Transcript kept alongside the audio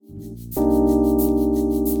Hey,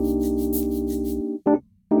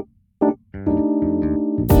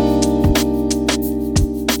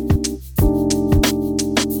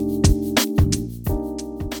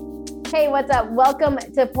 what's up? Welcome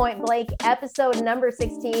to Point Blank, episode number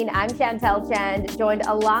 16. I'm Chantel Chand, joined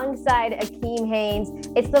alongside Akeem Haynes.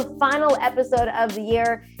 It's the final episode of the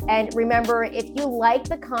year. And remember, if you like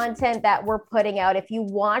the content that we're putting out, if you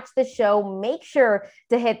watch the show, make sure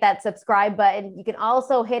to hit that subscribe button. You can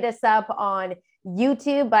also hit us up on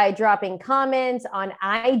YouTube by dropping comments on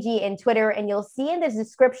IG and Twitter, and you'll see in the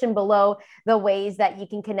description below the ways that you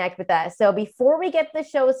can connect with us. So before we get the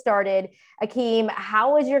show started, Akeem,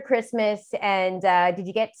 how was your Christmas, and did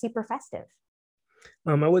you get super festive?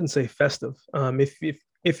 I wouldn't say festive.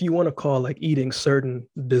 If you want to call like eating certain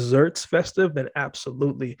desserts festive, then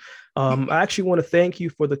absolutely. I actually want to thank you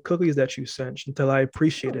for the cookies that you sent until I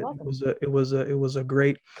appreciate it. It was a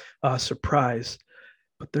great surprise.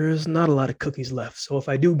 But there's not a lot of cookies left. So if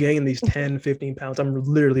I do gain these 10, 15 pounds, I'm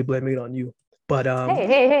literally blaming it on you. But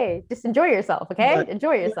Hey, just enjoy yourself, okay? but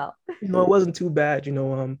Enjoy yourself. it wasn't too bad.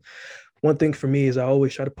 One thing for me is I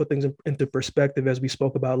always try to put things into perspective, as we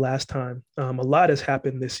spoke about last time. A lot has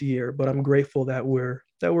happened this year, but I'm grateful that we're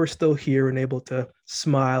still here and able to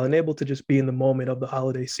smile and able to just be in the moment of the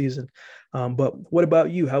holiday season. But what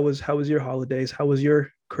about you? How was your holidays? How was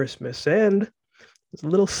your Christmas? And there's a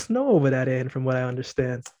little snow over that end, from what I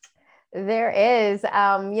understand. There is,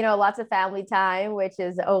 lots of family time, which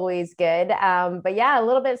is always good. But yeah, a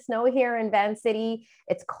little bit of snow here in Van City.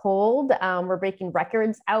 It's cold. We're breaking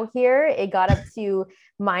records out here. It got up to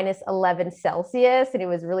minus 11 Celsius and it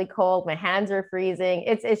was really cold. My hands are freezing.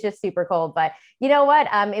 It's just super cold. But you know what?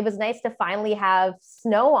 It was nice to finally have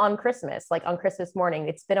snow on Christmas, like on Christmas morning.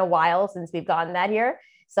 It's been a while since we've gotten that here.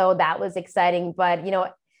 So that was exciting. But,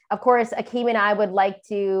 of course, Akeem and I would like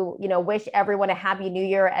to, wish everyone a happy new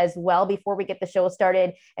year as well before we get the show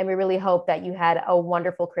started. And we really hope that you had a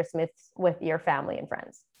wonderful Christmas with your family and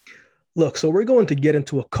friends. Look, so we're going to get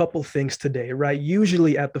into a couple things today, right?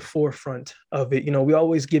 Usually at the forefront of it, we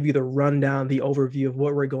always give you the rundown, the overview of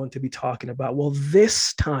what we're going to be talking about. Well,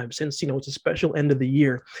 this time, since, it's a special end of the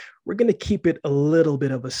year, we're going to keep it a little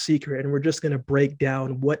bit of a secret and we're just going to break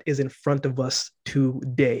down what is in front of us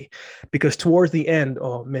today. Because towards the end,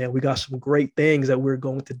 oh man, we got some great things that we're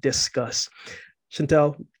going to discuss.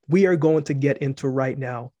 Chantel, we are going to get into right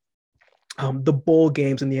now the bowl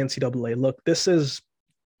games in the NCAA. Look,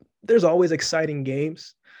 there's always exciting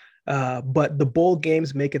games, but the bowl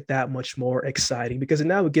games make it that much more exciting because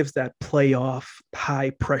now it gives that playoff,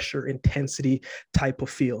 high pressure, intensity type of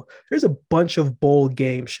feel. There's a bunch of bowl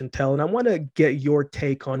games, Chantel, and I want to get your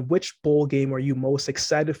take on which bowl game are you most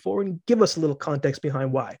excited for and give us a little context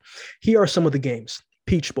behind why. Here are some of the games.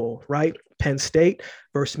 Peach Bowl, right? Penn State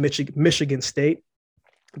versus Michigan State.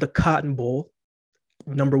 The Cotton Bowl,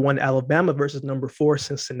 number 1 Alabama versus number 4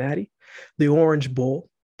 Cincinnati. The Orange Bowl,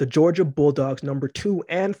 the Georgia Bulldogs, number 2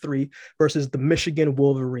 and 3 versus the Michigan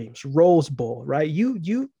Wolverines. Rose Bowl, right?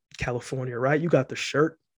 You California, right? You got the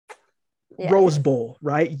shirt. Yeah. Rose Bowl,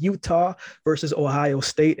 right? Utah versus Ohio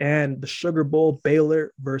State, and the Sugar Bowl,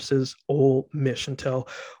 Baylor versus Ole Miss. Until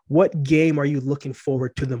what game are you looking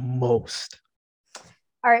forward to the most?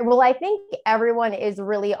 All right. Well, I think everyone is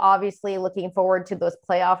really obviously looking forward to those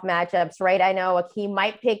playoff matchups, right? I know Akeem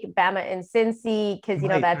might pick Bama and Cincy because,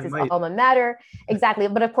 that's his alma mater. Exactly.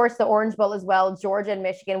 But of course, the Orange Bowl as well, Georgia and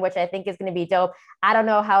Michigan, which I think is going to be dope. I don't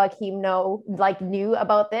know how Akeem knew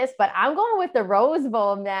about this, but I'm going with the Rose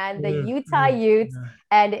Bowl, man. The Utah Utes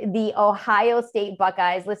and the Ohio State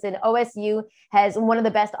Buckeyes. Listen, OSU has one of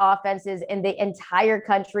the best offenses in the entire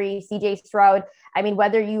country. CJ Stroud, I mean,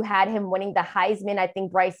 whether you had him winning the Heisman, I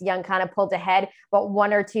think Bryce Young kind of pulled ahead, but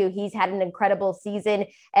 1 or 2, he's had an incredible season.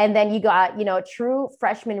 And then you got, true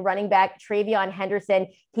freshman running back TreVeyon Henderson.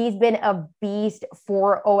 He's been a beast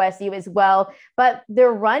for OSU as well. But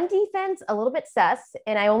their run defense, a little bit sus.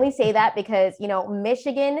 And I only say that because,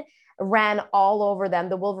 Michigan ran all over them.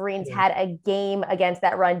 The Wolverines had a game against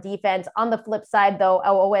that run defense. On the flip side, though,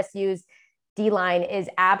 OSU's D-line is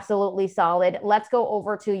absolutely solid. Let's go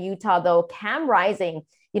over to Utah, though. Cam Rising,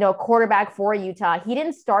 quarterback for Utah. He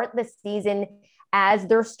didn't start the season as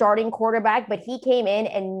their starting quarterback, but he came in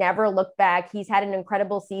and never looked back. He's had an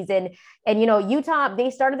incredible season. And, Utah, they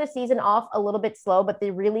started the season off a little bit slow, but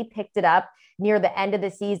they really picked it up near the end of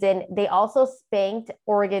the season. They also spanked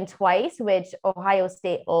Oregon twice, which Ohio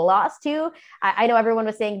State lost to. I know everyone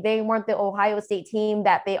was saying they weren't the Ohio State team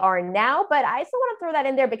that they are now, but I still want to throw that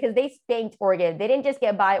in there because they spanked Oregon. They didn't just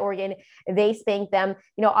get by Oregon. They spanked them.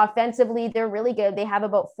 Offensively, they're really good. They have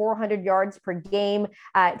about 400 yards per game.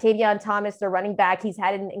 Tavion Thomas, their running back, he's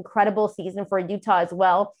had an incredible season for Utah as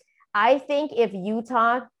well. I think if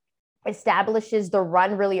Utah establishes the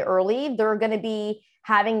run really early, they're going to be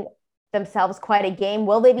having themselves quite a game.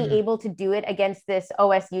 Will they be able to do it against this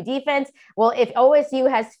OSU defense? Well, if OSU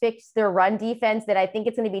has fixed their run defense, then I think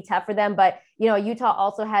it's going to be tough for them. But, Utah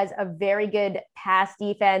also has a very good pass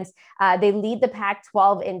defense. They lead the Pac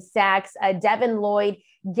 12 in sacks. Devin Lloyd,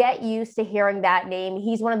 get used to hearing that name.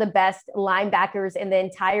 He's one of the best linebackers in the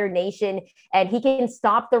entire nation, and he can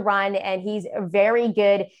stop the run, and he's very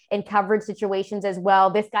good in coverage situations as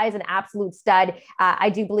well. This guy is an absolute stud.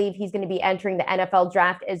 I do believe he's going to be entering the NFL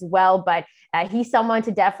draft as well, but he's someone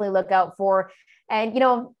to definitely look out for. And,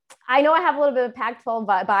 I know I have a little bit of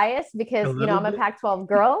Pac-12 bias because, I'm a Pac-12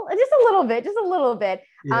 girl, just a little bit.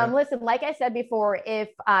 Yeah. Listen, like I said before, if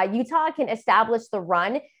Utah can establish the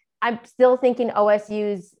run, I'm still thinking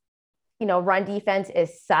OSU's, run defense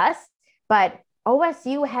is sus, but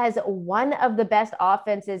OSU has one of the best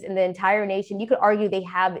offenses in the entire nation. You could argue they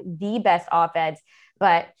have the best offense,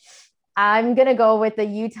 but I'm going to go with the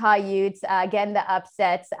Utah Utes. Again, the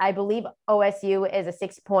upsets. I believe OSU is a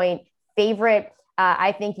 6-point favorite.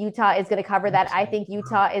 I think Utah is going to cover that. I think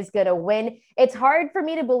Utah is going to win. It's hard for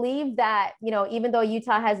me to believe that, even though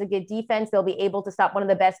Utah has a good defense, they'll be able to stop one of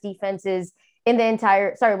the best defenses in the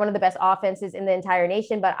entire, one of the best offenses in the entire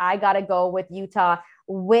nation. But I got to go with Utah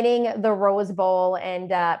winning the Rose Bowl,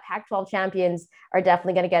 and Pac-12 champions are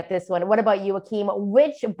definitely going to get this one. What about you, Akeem?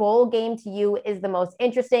 Which bowl game to you is the most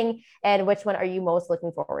interesting, and which one are you most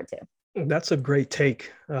looking forward to? That's a great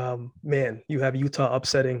take. Man, you have Utah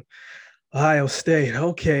upsetting Ohio State.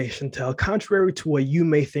 Okay, Chantel, contrary to what you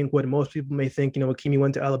may think, what most people may think, Akeem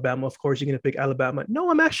went to Alabama. Of course, you're going to pick Alabama. No,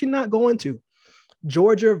 I'm actually not going to.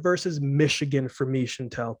 Georgia versus Michigan for me,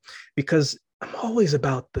 Chantel, because I'm always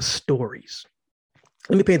about the stories.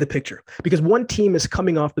 Let me paint the picture, because one team is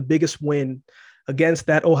coming off the biggest win against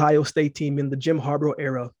that Ohio State team in the Jim Harbaugh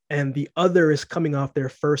era, and the other is coming off their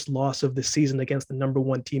first loss of the season against the number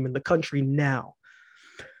one team in the country now.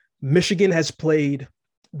 Michigan has played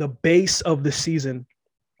the base of the season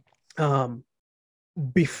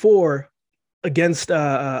before against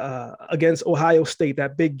Ohio State,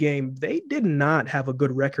 that big game. They did not have a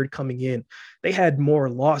good record coming in. They had more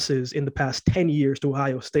losses in the past 10 years to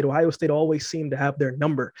Ohio State. Ohio State always seemed to have their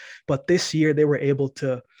number, but this year they were able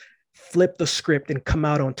to flip the script and come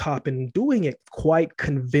out on top, and doing it quite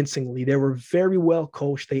convincingly. They were very well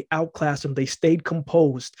coached. They outclassed them. They stayed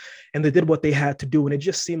composed, and they did what they had to do. And it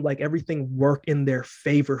just seemed like everything worked in their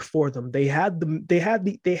favor for them.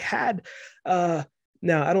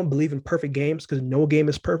 Now, I don't believe in perfect games because no game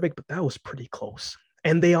is perfect, but that was pretty close.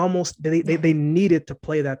 And they needed to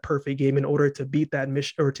play that perfect game in order to beat that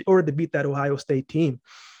to beat that Ohio State team.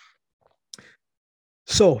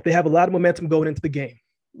 So they have a lot of momentum going into the game,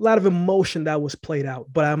 a lot of emotion that was played out.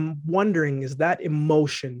 But I'm wondering, is that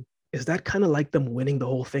kind of like them winning the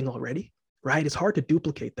whole thing already? Right? It's hard to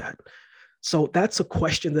duplicate that. So that's a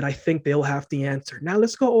question that I think they'll have to answer. Now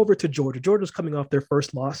let's go over to Georgia. Georgia's coming off their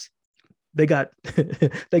first loss. They got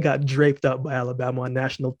draped up by Alabama on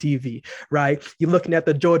national TV, right? You're looking at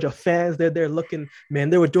the Georgia fans. They're looking, man,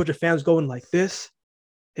 there were Georgia fans going like this.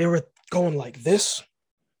 They were going like this.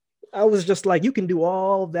 I was just like, you can do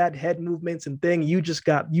all that head movements and thing. You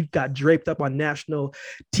got draped up on national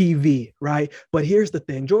TV, right? But here's the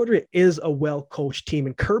thing. Georgia is a well-coached team,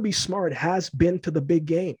 and Kirby Smart has been to the big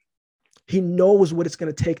game. He knows what it's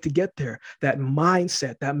going to take to get there. That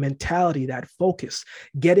mindset, that mentality, that focus,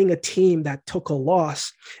 getting a team that took a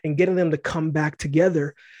loss and getting them to come back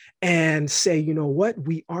together and say, you know what,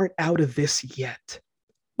 we aren't out of this yet.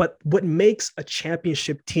 But what makes a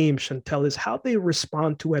championship team, Chantel, is how they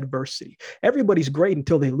respond to adversity. Everybody's great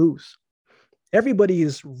until they lose. Everybody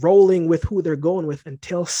is rolling with who they're going with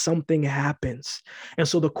until something happens. And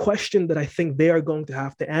so the question that I think they are going to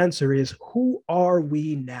have to answer is, who are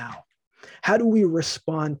we now? How do we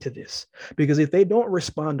respond to this? Because if they don't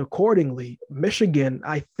respond accordingly, Michigan,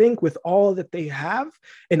 I think with all that they have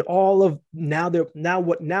and all of now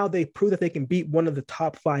they prove that they can beat one of the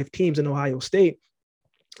top 5 teams in Ohio State.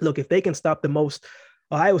 Look, if they can stop the most,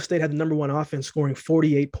 Ohio State had the number one offense scoring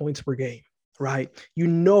 48 points per game, right?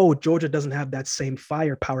 Georgia doesn't have that same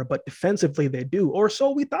firepower, but defensively they do, or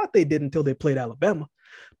so we thought they did until they played Alabama.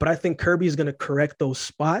 But I think Kirby is going to correct those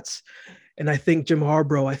spots. And I think Jim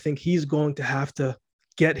Harbaugh, he's going to have to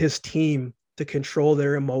get his team to control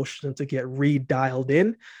their emotions, to get redialed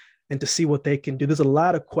in and to see what they can do. There's a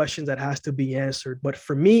lot of questions that has to be answered. But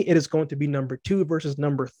for me, it is going to be number 2 versus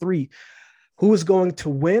number 3. Who is going to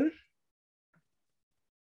win?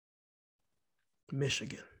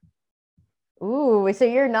 Michigan. Ooh, so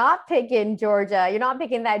you're not picking Georgia. You're not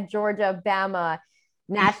picking that Georgia-Bama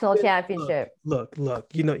national championship. Look.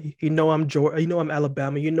 I'm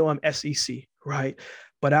Alabama. I'm SEC, right?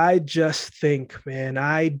 But I just think, man,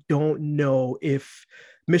 I don't know if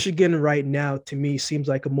Michigan right now to me seems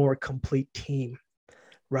like a more complete team,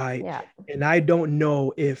 right? Yeah. And I don't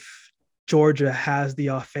know if Georgia has the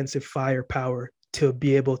offensive firepower to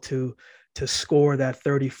be able to score that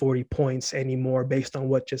 30, 40 points anymore based on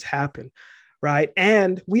what just happened, right?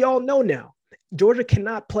 And we all know now, Georgia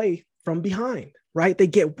cannot play from behind, right? They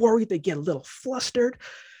get worried, they get a little flustered.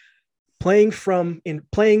 Playing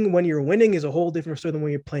when you're winning is a whole different story than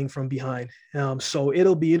when you're playing from behind. So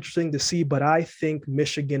it'll be interesting to see, but I think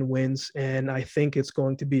Michigan wins, and I think it's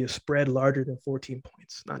going to be a spread larger than 14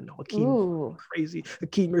 points. I know, Akeem, crazy.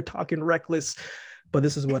 Akeem, you're talking reckless, but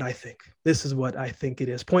this is what I think. This is what I think it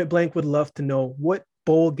is. Point Blank would love to know, what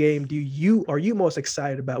bowl game are you most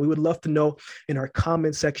excited about? We would love to know in our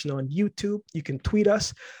comment section on YouTube. You can tweet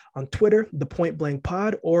us on Twitter, the Point Blank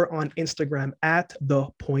Pod, or on Instagram at the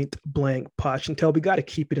Point Blank Pod. Chantel, we got to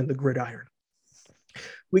keep it in the gridiron.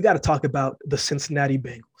 We got to talk about the Cincinnati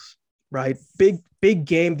Bengals, right? Big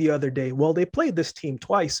game the other day. Well, they played this team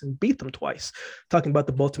twice and beat them twice. Talking about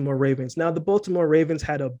the Baltimore Ravens. Now, the Baltimore Ravens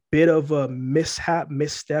had a bit of a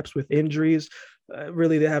missteps with injuries.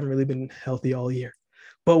 Really, they haven't really been healthy all year.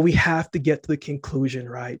 But we have to get to the conclusion,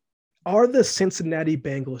 right? Are the Cincinnati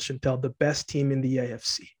Bengals, Chantel, the best team in the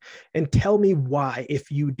AFC? And tell me why, if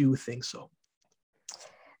you do think so.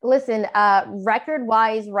 Listen,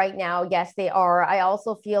 record-wise right now, yes, they are. I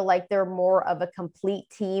also feel like they're more of a complete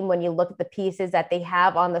team when you look at the pieces that they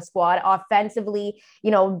have on the squad. Offensively,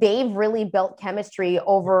 they've really built chemistry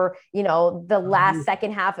over, the last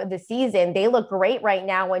second half of the season. They look great right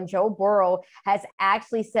now when Joe Burrow has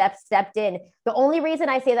actually stepped in. The only reason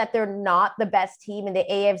I say that they're not the best team in the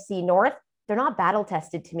AFC North, they're not battle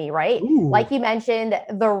tested to me, right? Ooh. Like you mentioned,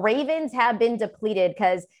 the Ravens have been depleted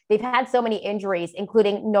because they've had so many injuries,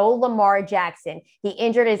 including no Lamar Jackson. He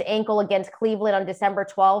injured his ankle against Cleveland on December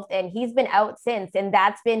 12th, and he's been out since. And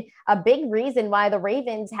that's been a big reason why the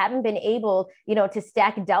Ravens haven't been able, to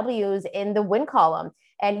stack W's in the win column.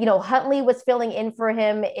 And, Huntley was filling in for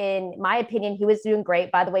him. In my opinion, he was doing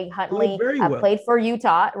great. By the way, Huntley played for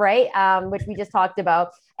Utah, right? Which we just talked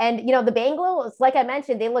about. And, the Bengals, like I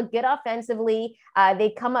mentioned, they look good offensively.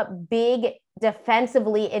 They come up big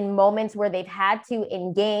defensively in moments where they've had to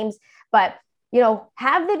in games. But,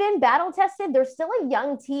 have they been battle tested? They're still a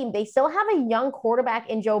young team. They still have a young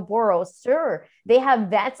quarterback in Joe Burrow. Sure, they have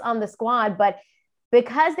vets on the squad, but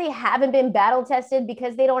because they haven't been battle tested,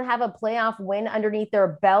 because they don't have a playoff win underneath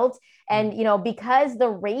their belt, and because the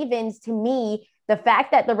Ravens, to me, the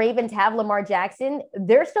fact that the Ravens have Lamar Jackson,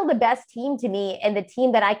 they're still the best team to me, and the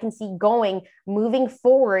team that I can see moving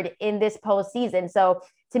forward in this postseason. So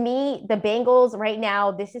to me, the Bengals right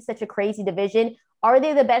now, this is such a crazy division. Are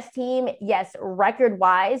they the best team? Yes,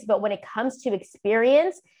 record-wise, but when it comes to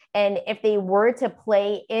experience, and if they were to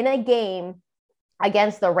play in a game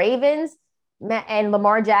against the Ravens, and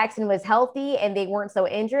Lamar Jackson was healthy and they weren't so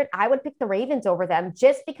injured, I would pick the Ravens over them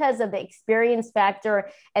just because of the experience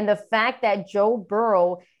factor and the fact that Joe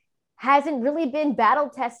Burrow hasn't really been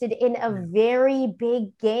battle tested in a very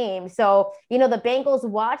big game. So, the Bengals,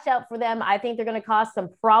 watch out for them. I think they're going to cause some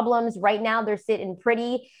problems. Right now, they're sitting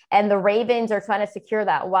pretty, and the Ravens are trying to secure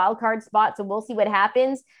that wild card spot. So we'll see what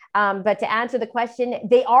happens. But to answer the question,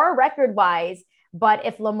 they are record-wise, but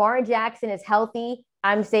if Lamar Jackson is healthy,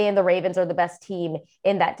 I'm saying the Ravens are the best team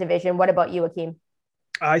in that division. What about you, Akeem?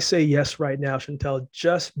 I say yes right now, Chantel,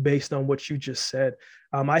 just based on what you just said.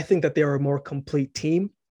 I think that they're a more complete team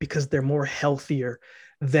because they're more healthier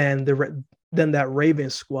than that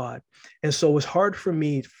Ravens squad. And so it's hard for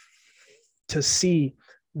me to see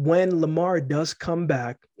when Lamar does come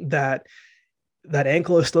back that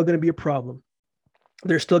ankle is still going to be a problem.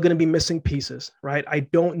 They're still going to be missing pieces, right? I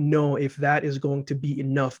don't know if that is going to be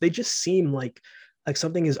enough. They just seem like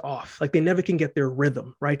something is off. Like they never can get their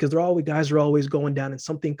rhythm, right? Because guys are always going down and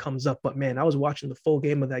something comes up. But man, I was watching the full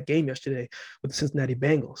game of that game yesterday with the Cincinnati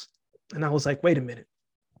Bengals. And I was like, wait a minute.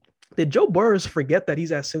 Did Joe Burrows forget that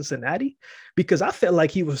he's at Cincinnati? Because I felt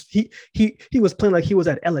like he was playing like he was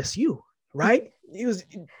at LSU, right?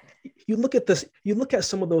 You look at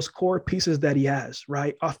some of those core pieces that he has,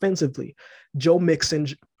 right? Offensively, Joe Mixon,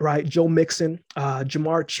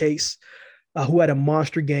 Jamar Chase, who had a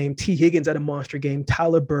monster game. T. Higgins had a monster game.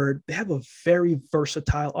 Tyler Bird. They have a very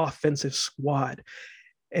versatile offensive squad.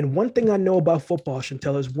 And one thing I know about football,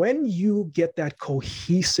 Chantel, is when you get that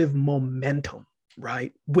cohesive momentum,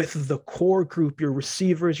 right, with the core group, your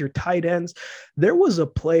receivers, your tight ends, there was a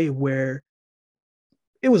play where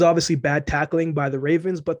it was obviously bad tackling by the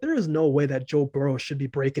Ravens, but there is no way that Joe Burrow should be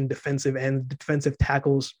breaking defensive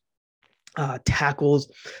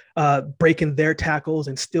breaking their tackles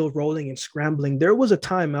and still rolling and scrambling. There was a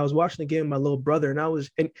time I was watching the game with my little brother,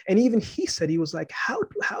 and even he said, he was like, how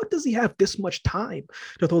does he have this much time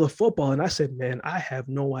to throw the football? And I said, man, I have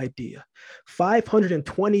no idea.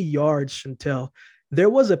 520 yards, Chantel. There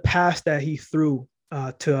was a pass that he threw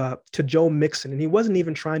to Joe Mixon, and he wasn't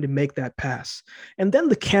even trying to make that pass. And then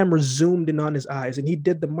the camera zoomed in on his eyes, and he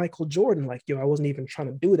did the Michael Jordan, like, yo, I wasn't even trying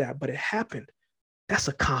to do that, but it happened. That's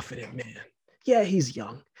a confident man. Yeah, he's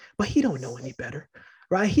young, but he don't know any better,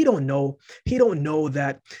 right? He don't know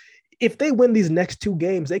that if they win these next 2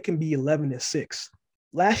 games, they can be 11-6.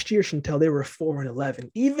 Last year, Chantel, they were 4-11.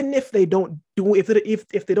 Even if they don't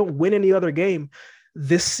if they don't win any other game,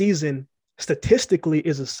 this season statistically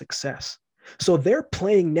is a success. So they're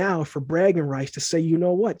playing now for bragging rights to say, you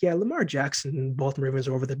know what? Yeah, Lamar Jackson and Baltimore Ravens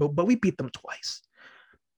are over there, but we beat them twice.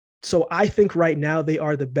 So I think right now they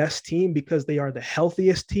are the best team because they are the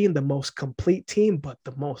healthiest team, the most complete team, but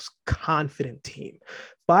the most confident team.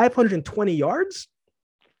 520 yards.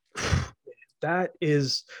 That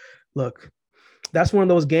is, look, that's one of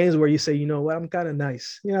those games where you say, you know what, I'm kind of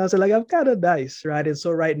nice. You know, like, I'm kind of nice, right? And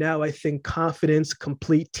so right now, I think confidence,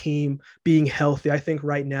 complete team, being healthy, I think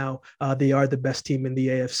right now they are the best team in the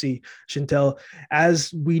AFC. Chantel,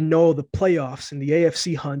 as we know, the playoffs and the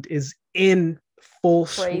AFC hunt is in full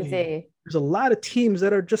swing. There's a lot of teams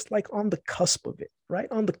that are just like on the cusp of it, right?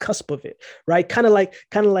 On the cusp of it, right? Kind of like,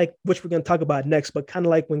 which we're going to talk about next, but kind of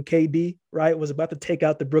like when KD, right, was about to take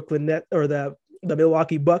out the Brooklyn Net or the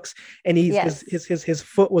Milwaukee Bucks, and his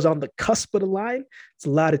foot was on the cusp of the line. It's a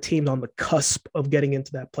lot of teams on the cusp of getting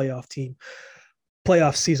into that playoff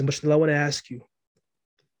season. But I want to ask you,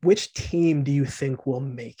 which team do you think will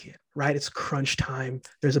make it? Right, it's crunch time.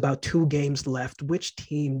 There's about 2 games left. Which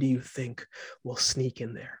team do you think will sneak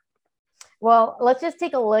in there? Well, let's just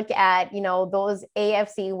take a look at, those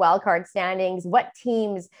AFC wildcard standings, what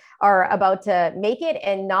teams are about to make it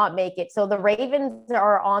and not make it. So the Ravens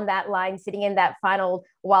are on that line, sitting in that final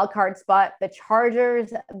wildcard spot. The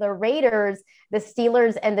Chargers, the Raiders, the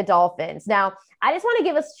Steelers, and the Dolphins. Now, I just want to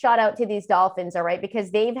give a shout out to these Dolphins, all right, because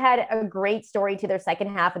they've had a great story to their second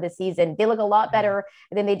half of the season. They look a lot better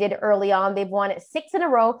than they did early on. They've won 6 in a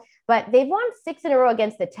row, but they've won 6 in a row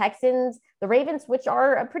against the Texans, the Ravens, which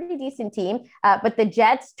are a pretty decent team, but the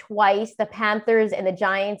Jets twice, the Panthers, and the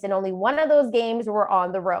Giants, and only one of those games were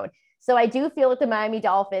on the road. So I do feel like the Miami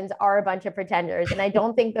Dolphins are a bunch of pretenders, and I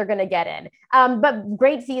don't think they're going to get in. But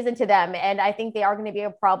great season to them, and I think they are going to be a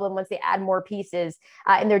problem once they add more pieces,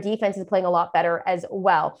 and their defense is playing a lot better as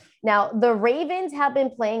well. Now, the Ravens have been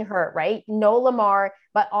playing hurt, right? No Lamar,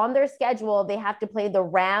 but on their schedule, they have to play the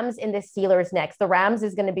Rams and the Steelers next. The Rams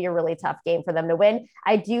is going to be a really tough game for them to win.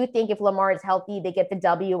 I do think if Lamar is healthy, they get the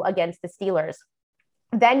W against the Steelers.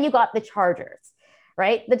 Then you got the Chargers.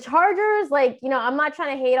 Right? The Chargers, I'm not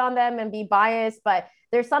trying to hate on them and be biased, but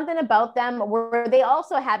there's something about them where they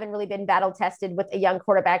also haven't really been battle tested with a young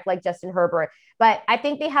quarterback like Justin Herbert. But I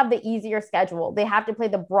think they have the easier schedule. They have to play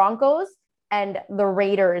the Broncos and the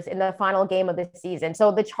Raiders in the final game of the season.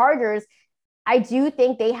 So the Chargers, I do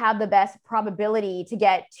think they have the best probability to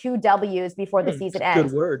get 2 W's before the season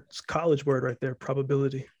ends. Good word. It's a college word right there,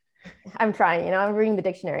 probability. I'm trying, I'm reading the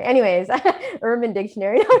dictionary. Anyways, Urban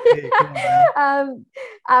Dictionary. And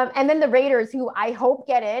then the Raiders, who I hope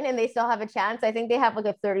get in, and they still have a chance. I think they have like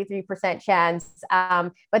a 33% chance.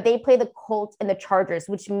 But they play the Colts and the Chargers,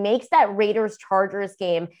 which makes that Raiders-Chargers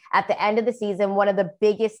game at the end of the season one of the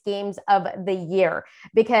biggest games of the year.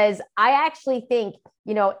 Because I actually think,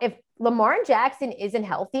 if Lamar Jackson isn't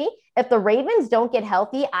healthy, if the Ravens don't get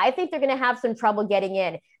healthy, I think they're going to have some trouble getting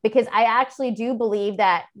in, because I actually do believe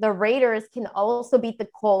that the Raiders can also beat the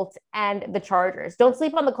Colts and the Chargers. Don't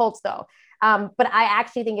sleep on the Colts, though. But I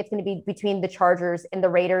actually think it's going to be between the Chargers and the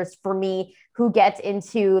Raiders for me, who gets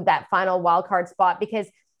into that final wildcard spot, because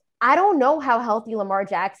I don't know how healthy Lamar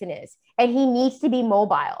Jackson is, and he needs to be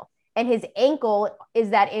mobile. And his ankle is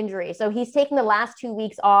that injury. So he's taking the last 2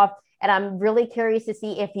 weeks off. And I'm really curious to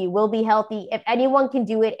see if he will be healthy. If anyone can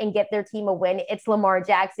do it and get their team a win, it's Lamar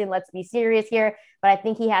Jackson. Let's be serious here. But I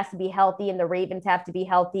think he has to be healthy, and the Ravens have to be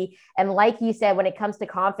healthy. And like you said, when it comes to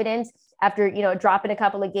confidence, after, dropping a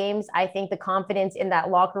couple of games, I think the confidence in that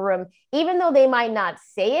locker room, even though they might not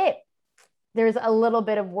say it, there's a little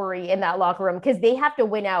bit of worry in that locker room, because they have to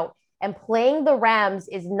win out. And playing the Rams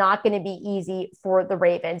is not going to be easy for the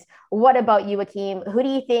Ravens. What about you, Akeem? Who do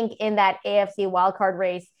you think in that AFC wildcard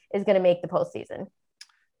race is going to make the postseason?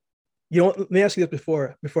 Let me ask you this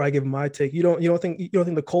before I give my take. You don't think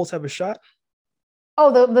the Colts have a shot?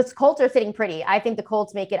 Oh, the Colts are sitting pretty. I think the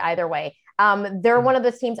Colts make it either way. They're one of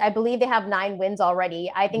those teams. I believe they have 9 wins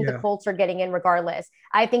already. I think the Colts are getting in regardless.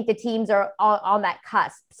 I think the teams are on that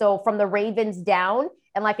cusp. So from the Ravens down,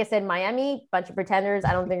 and like I said, Miami, bunch of pretenders.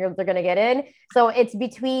 I don't think they're going to get in. So it's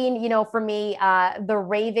between, for me, the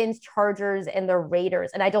Ravens, Chargers, and the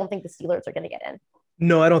Raiders. And I don't think the Steelers are going to get in.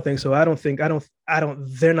 No, I don't think so.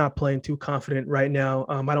 They're not playing too confident right now.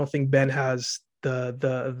 I don't think Ben has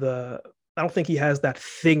I don't think he has that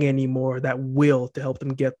thing anymore, that will to help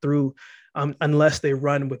them get through, unless they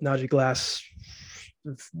run with Najee Glass,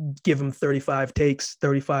 give him 35 takes,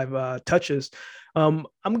 35 touches. I'm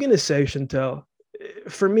going to say, Chantel,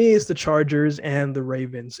 for me, it's the Chargers and the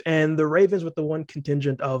Ravens. And the Ravens with the one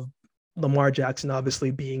contingent of Lamar Jackson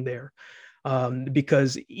obviously being there.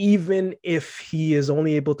 Because even if he is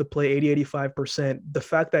only able to play 80-85%, the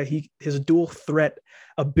fact that his dual threat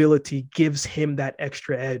ability gives him that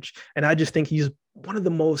extra edge. And I just think he's one of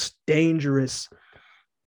the most dangerous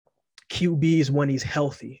QBs when he's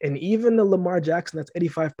healthy. And even the Lamar Jackson that's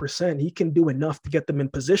 85%, he can do enough to get them in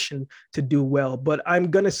position to do well. But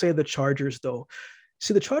I'm going to say the Chargers, though.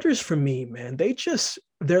 See, the Chargers, for me, man,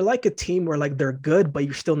 they're like a team where like they're good, but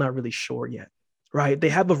you're still not really sure yet. Right. They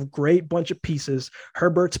have a great bunch of pieces.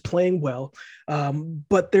 Herbert's playing well.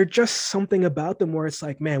 But there's just something about them where it's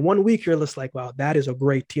like, man, one week you're just like, wow, that is a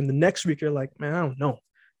great team. The next week you're like, man, I don't know.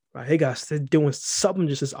 Right. Hey guys, they're doing something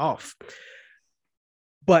just is off.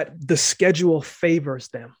 But the schedule favors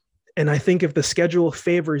them. And I think if the schedule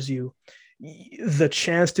favors you, the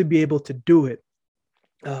chance to be able to do it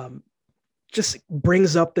just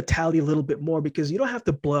brings up the tally a little bit more, because you don't have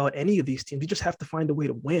to blow out any of these teams. You just have to find a way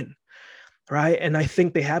to win. Right. And I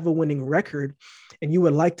think they have a winning record, and you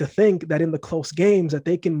would like to think that in the close games that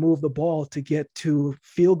they can move the ball to get to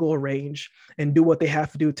field goal range and do what they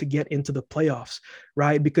have to do to get into the playoffs.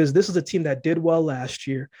 Right. Because this is a team that did well last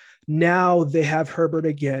year. Now they have Herbert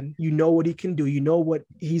again. You know what he can do. You know what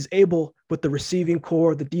he's able with the receiving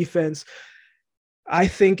core, the defense. I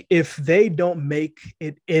think if they don't make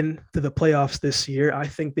it into the playoffs this year, I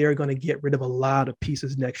think they're going to get rid of a lot of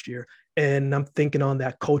pieces next year. And I'm thinking on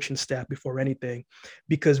that coaching staff before anything,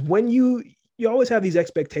 because when you always have these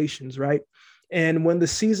expectations, right? And when the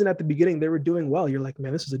season at the beginning, they were doing well, you're like,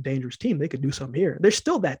 man, this is a dangerous team. They could do something here. They're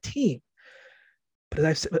still that team.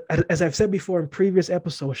 But as I've said before in previous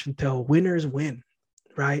episodes, Chantel, winners win.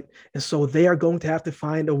 Right. And so they are going to have to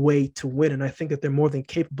find a way to win. And I think that they're more than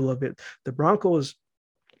capable of it. The Broncos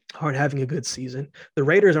aren't having a good season. The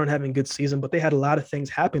Raiders aren't having a good season, but they had a lot of things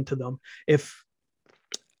happen to them.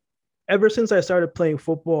 Ever since I started playing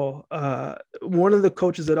football, one of the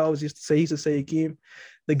coaches that always used to say, Akeem,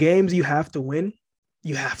 the games you have to win,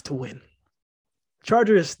 you have to win.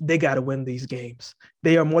 Chargers, they got to win these games.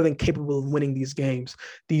 They are more than capable of winning these games.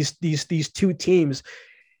 These two teams,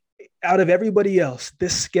 out of everybody else,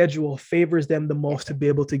 this schedule favors them the most to be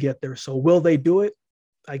able to get there. So will they do it?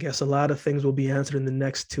 I guess a lot of things will be answered in the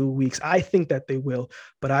next 2 weeks. I think that they will,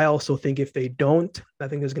 but I also think if they don't, I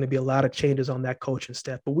think there's going to be a lot of changes on that coaching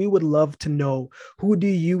staff. But we would love to know, who do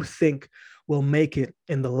you think will make it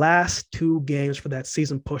in the last 2 games for that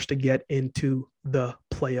season push to get into the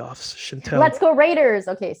playoffs? Chantel. Let's go Raiders.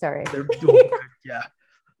 Okay, sorry. Yeah.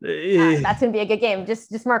 That's going to be a good game.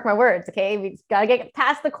 Just mark my words, okay? We got to get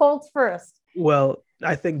past the Colts first. Well,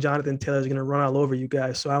 I think Jonathan Taylor is going to run all over you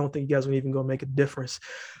guys, so I don't think you guys are even going to make a difference.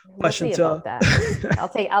 We'll see about that.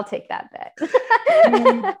 I'll take that bet.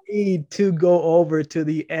 We need to go over to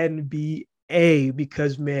the NBA,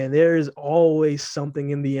 because, man, there is always something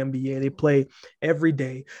in the NBA. They play every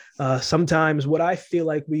day. Sometimes what I feel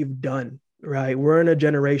like we've done, right? We're in a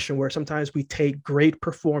generation where sometimes we take great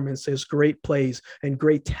performances, great plays, and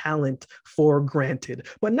great talent for granted,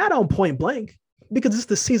 but not on point blank, because it's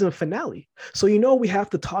the season finale. So, we have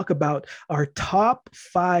to talk about our top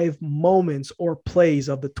 5 moments or plays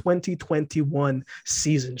of the 2021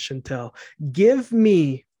 season, Chantel. Give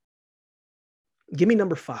me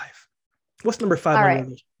number 5. What's number 5 on your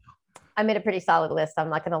list? I made a pretty solid list. I'm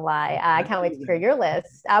not going to lie. I can't wait to hear your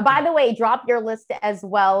list. By the way, drop your list as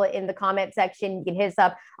well in the comment section. You can hit us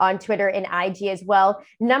up on Twitter and IG as well.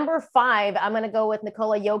 Number 5, I'm going to go with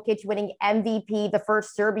Nikola Jokic winning MVP, the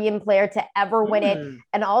first Serbian player to ever win it,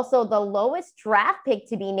 and also the lowest draft pick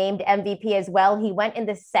to be named MVP as well. He went in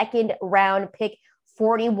the 2nd round, pick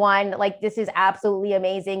 41. Like, this is absolutely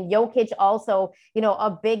amazing. Jokic also,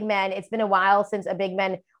 a big man. It's been a while since a big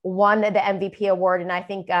man won the MVP award. And I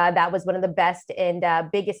think that was one of the best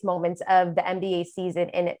and biggest moments of the NBA season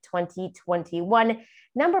in 2021.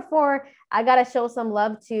 Number 4, I got to show some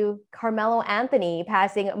love to Carmelo Anthony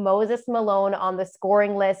passing Moses Malone on the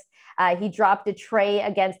scoring list. He dropped a tray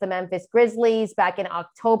against the Memphis Grizzlies back in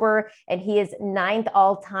October, and he is 9th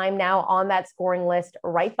all time now on that scoring list,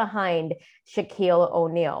 right behind Shaquille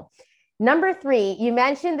O'Neal. Number 3, you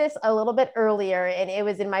mentioned this a little bit earlier, and it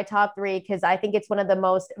was in my top 3 because I think it's one of the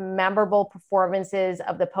most memorable performances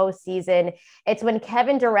of the postseason. It's when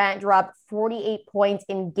Kevin Durant dropped 48 points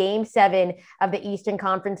in Game 7 of the Eastern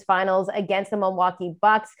Conference Finals against the Milwaukee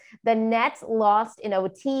Bucks. The Nets lost in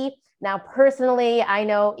OT. Now, personally, I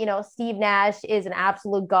know, Steve Nash is an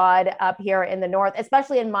absolute god up here in the North,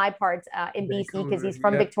 especially in my parts in BC, because he's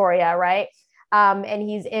from Victoria, right? And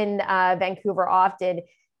he's in Vancouver often.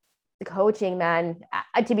 The coaching, man,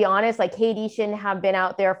 to be honest, like KD shouldn't have been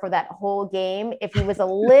out there for that whole game. If he was a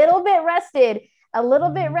little bit rested,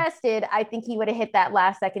 I think he would have hit that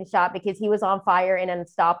last second shot because he was on fire and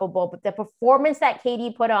unstoppable. But the performance that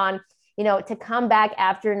KD put on, to come back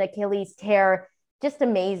after an Achilles tear, just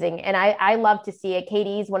amazing. And I love to see it.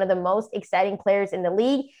 KD is one of the most exciting players in the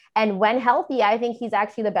league. And when healthy, I think he's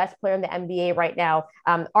actually the best player in the NBA right now.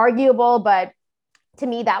 Arguable, but to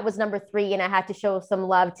me, that was number 3, and I had to show some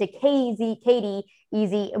love to KD,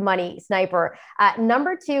 Easy Money Sniper.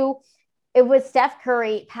 Number 2, it was Steph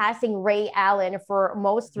Curry passing Ray Allen for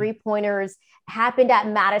most three-pointers, happened at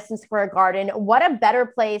Madison Square Garden. What a better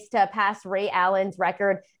place to pass Ray Allen's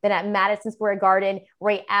record than at Madison Square Garden.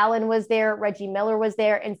 Ray Allen was there, Reggie Miller was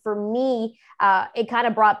there, and for me, it kind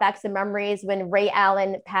of brought back some memories when Ray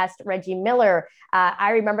Allen passed Reggie Miller.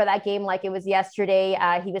 I remember that game like it was yesterday.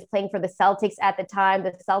 He was playing for the Celtics at the time.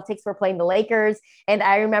 The Celtics were playing the Lakers, and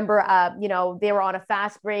I remember, they were on a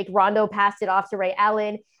fast break. Rondo passed it off to Ray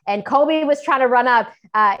Allen, and Kobe was trying to run up,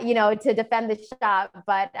 to defend the shot,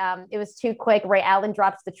 but it was too quick. Ray Allen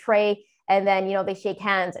drops the tray, and then, they shake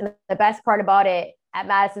hands. And the best part about it, at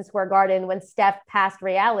Madison Square Garden, when Steph passed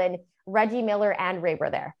Ray Allen, Reggie Miller and Ray were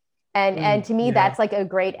there. And to me, that's like a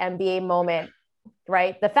great NBA moment,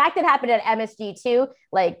 right? The fact that happened at MSG too,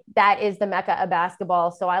 like that is the mecca of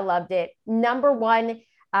basketball. So I loved it. Number 1,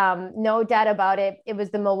 no doubt about it. It was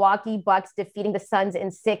the Milwaukee Bucks defeating the Suns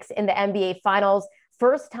in 6 in the NBA Finals.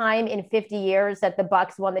 First time in 50 years that the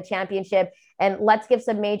Bucks won the championship. And let's give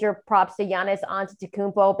some major props to Giannis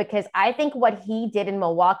Antetokounmpo, because I think what he did in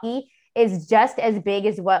Milwaukee is just as big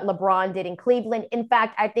as what LeBron did in Cleveland. In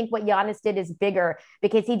fact, I think what Giannis did is bigger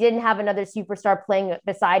because he didn't have another superstar playing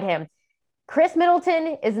beside him. Chris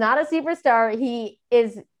Middleton is not a superstar. He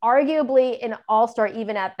is arguably an all-star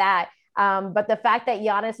even at that. But the fact that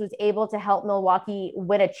Giannis was able to help Milwaukee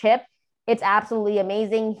win a chip, it's absolutely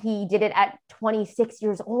amazing. He did it at 26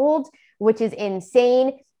 years old, which is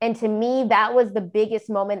insane. And to me, that was the biggest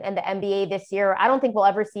moment in the NBA this year. I don't think we'll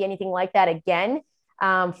ever see anything like that again,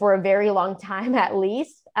 for a very long time at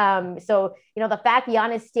least. So, the fact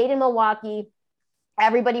Giannis stayed in Milwaukee,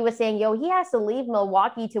 everybody was saying, he has to leave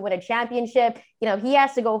Milwaukee to win a championship. He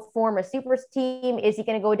has to go form a super team. Is he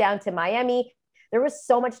going to go down to Miami? There was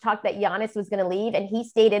so much talk that Giannis was going to leave, and he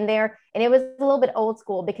stayed in there. And it was a little bit old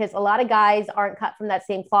school because a lot of guys aren't cut from that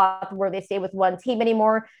same cloth where they stay with one team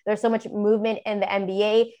anymore. There's so much movement in the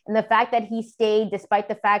NBA. And the fact that he stayed, despite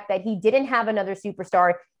the fact that he didn't have another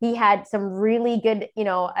superstar, he had some really good,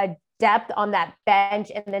 a depth on that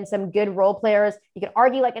bench and then some good role players. You could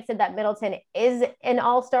argue, like I said, that Middleton is an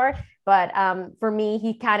all-star, but for me,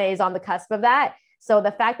 he kind of is on the cusp of that. So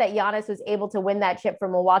the fact that Giannis was able to win that chip for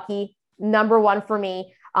Milwaukee, number 1 for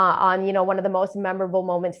me on, one of the most memorable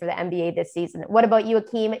moments for the NBA this season. What about you,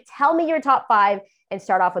 Akeem? Tell me your top 5 and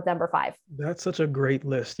start off with number 5. That's such a great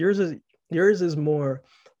list. Yours is more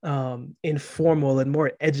informal and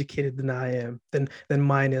more educated than I am, than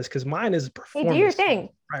mine is, because mine is performance. Hey, do your thing.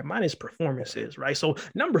 Right, mine is performances, right? So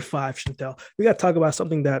number 5, Chantel, we got to talk about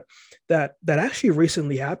something that actually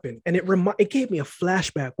recently happened, and it gave me a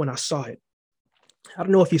flashback when I saw it. I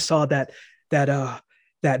don't know if you saw that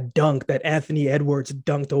dunk that Anthony Edwards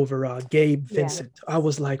dunked over Gabe Vincent. Yeah. I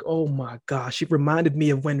was like, oh my gosh. It reminded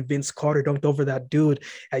me of when Vince Carter dunked over that dude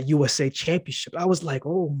at USA Championship. I was like,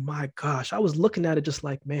 oh my gosh. I was looking at it just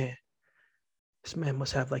like, man, this man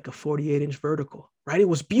must have like a 48-inch vertical, right? It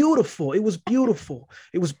was beautiful. It was beautiful,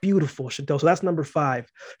 Chantel. So that's number 5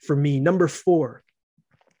 for me. Number 4,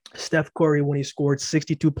 Steph Curry, when he scored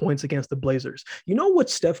 62 points against the Blazers. You know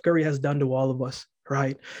what Steph Curry has done to all of us,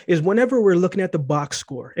 right? Is whenever we're looking at the box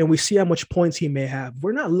score and we see how much points he may have,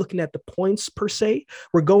 we're not looking at the points per se.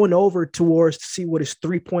 We're going over towards to see what his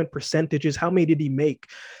 3-point percentage is. How many did he make?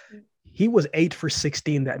 He was 8 for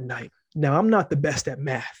 16 that night. Now, I'm not the best at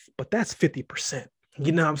math, but that's 50%.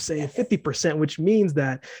 You know what I'm saying? 50%, which means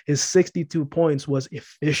that his 62 points was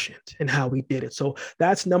efficient in how he did it. So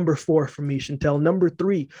that's number 4 for me, Chantel. Number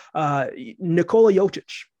 3, Nikola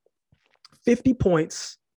Jokic, 50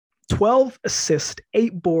 points, 12 assists,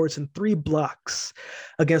 8 boards, and 3 blocks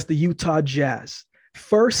against the Utah Jazz.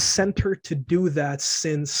 First center to do that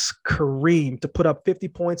since Kareem, to put up 50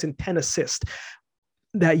 points and 10 assists.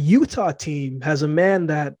 That Utah team has a man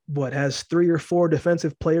that has 3 or 4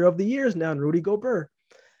 defensive player of the years now, and Rudy Gobert.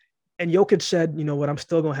 And Jokic said, you know what, I'm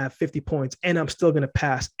still going to have 50 points, and I'm still going to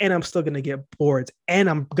pass, and I'm still going to get boards, and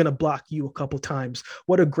I'm going to block you a couple times.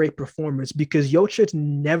 What a great performance, because Jokic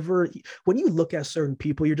never, when you look at certain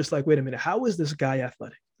people, you're just like, wait a minute, how is this guy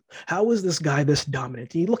athletic? How is this guy this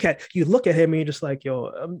dominant? And you look at him and you're just like, yo,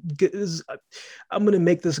 I'm going to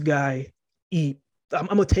make this guy eat. I'm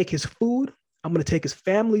going to take his food. I'm going to take his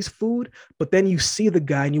family's food. But then you see the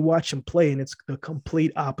guy and you watch him play, and it's the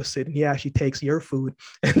complete opposite. And he actually takes your food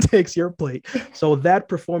and takes your plate. So that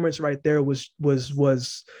performance right there was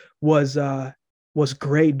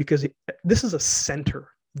great, because this is a center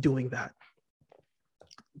doing that.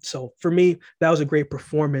 So for me, that was a great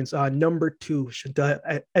performance. Number 2,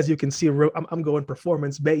 as you can see, I'm going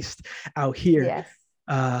performance based out here.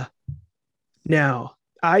 Yes. Now,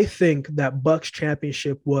 I think that Bucks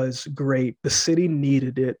championship was great. The city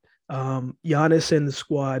needed it. Giannis and the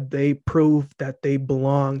squad, they proved that they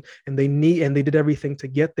belong, and they did everything to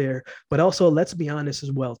get there. But also, let's be honest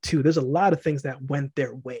as well, too. There's a lot of things that went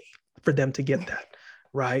their way for them to get that,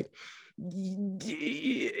 right?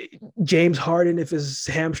 James Harden, if his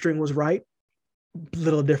hamstring was right,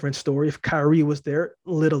 little different story. If Kyrie was there,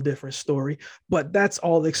 little different story. But that's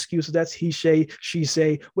all excuses. That's he say, she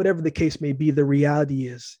say, whatever the case may be. The reality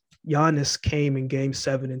is Giannis came in game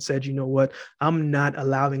 7 and said, you know what? I'm not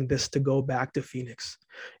allowing this to go back to Phoenix.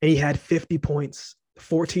 And he had 50 points,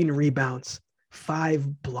 14 rebounds,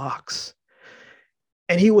 5 blocks.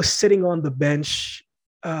 And he was sitting on the bench,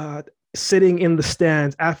 sitting in the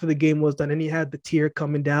stands after the game was done, and he had the tear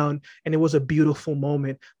coming down, and it was a beautiful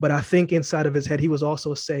moment. But I think inside of his head, he was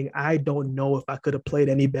also saying, I don't know if I could have played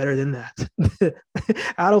any better than that.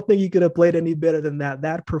 I don't think he could have played any better than that.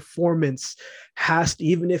 That performance has to,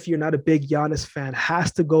 even if you're not a big Giannis fan,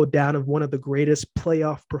 has to go down as one of the greatest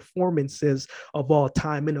playoff performances of all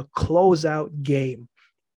time in a closeout game.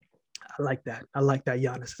 I like that.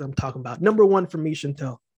 Giannis, as I'm talking about. Number 1 for me,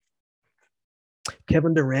 Chantel,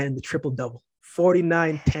 Kevin Durant, the triple-double,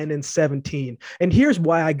 49, 10, and 17. And here's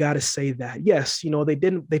why I got to say that. Yes, they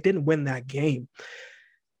didn't win that game,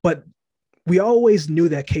 but we always knew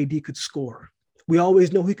that KD could score. We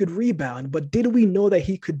always know he could rebound, but did we know that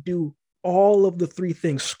he could do all of the 3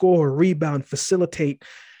 things: score, rebound, facilitate,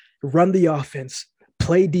 run the offense,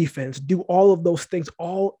 play defense, do all of those things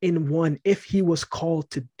all in one if he was called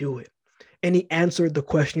to do it? And he answered the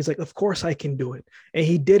question. He's like, of course I can do it. And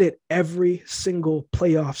he did it every single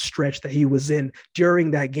playoff stretch that he was in during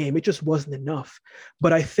that game. It just wasn't enough.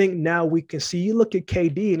 But I think now we can see, you look at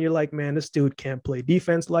KD and you're like, man, this dude can't play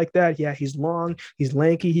defense like that. Yeah, he's long, he's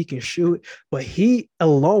lanky, he can shoot, but he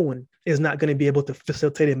alone is not going to be able to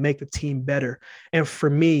facilitate and make the team better. And for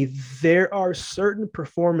me, there are certain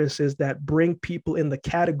performances that bring people in the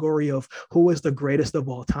category of who is the greatest of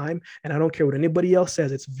all time. And I don't care what anybody else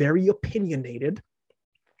says, it's very opinionated.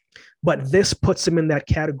 But this puts him in that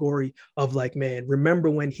category of like, man, remember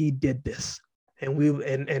when he did this? And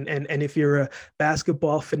if you're a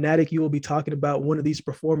basketball fanatic, you will be talking about one of these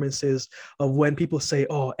performances of when people say,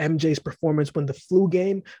 oh, MJ's performance when the flu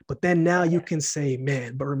game. But then now you can say,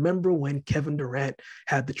 man, but remember when Kevin Durant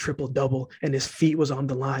had the triple-double and his feet was on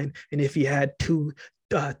the line. And if he had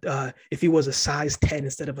if he was a size 10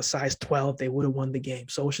 instead of a size 12, they would have won the game.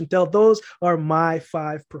 So Chantel, those are my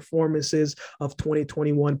 5 performances of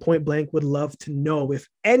 2021. Point Blank would love to know if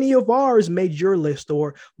any of ours made your list,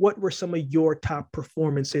 or what were some of your top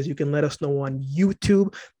performances. You can let us know on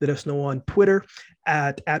YouTube, let us know on Twitter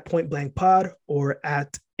at Point Blank Pod, or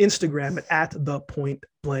at Instagram at the Point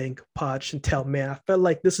Blank Pod. Chantel, man, I felt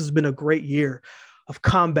like this has been a great year of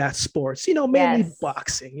combat sports, mainly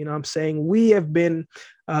boxing. You know what I'm saying? We have been,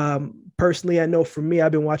 personally, I know for me,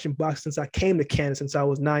 I've been watching boxing since I came to Canada, since I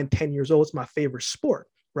was 9, 10 years old. It's my favorite sport,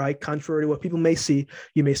 right? Contrary to what people may see,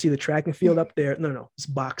 you may see the track and field up there. No, it's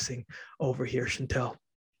boxing over here, Chantel.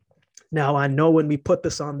 Now, I know when we put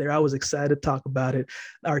this on there, I was excited to talk about it.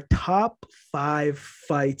 Our top 5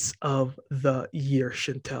 fights of the year,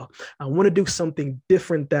 Chantel. I want to do something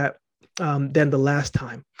different than the last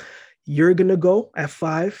time. You're going to go at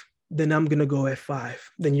 5. then I'm going to go at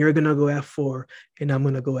 5. Then you're going to go at 4, and I'm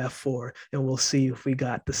going to go at 4. And we'll see if we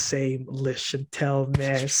got the same list. Chantel,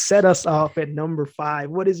 man, set us off at number 5.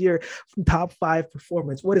 What is your top 5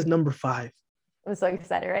 performance? What is number 5? I'm so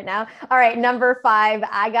excited right now. All right, number 5,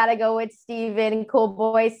 I got to go with Stephen Cool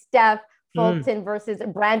Boy Steph Fulton versus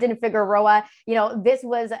Brandon Figueroa. This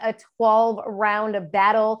was a 12-round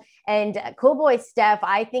battle. And Cool Boy Steph,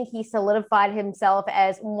 I think he solidified himself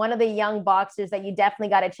as one of the young boxers that you definitely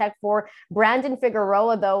got to check for. Brandon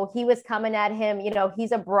Figueroa, though, he was coming at him.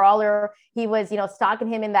 He's a brawler. He was, stalking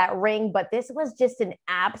him in that ring. But this was just an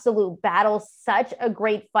absolute battle. Such a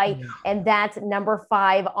great fight. Yeah. And that's number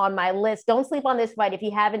 5 on my list. Don't sleep on this fight. If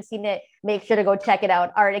you haven't seen it, make sure to go check it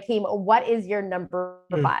out. All right, Akeem, what is your number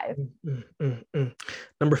 5?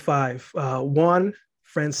 Number 5, Juan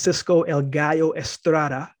Francisco El Gallo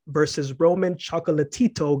Estrada versus Roman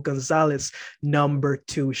Chocolatito Gonzalez, number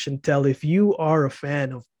 2. Chantel, if you are a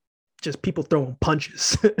fan of just people throwing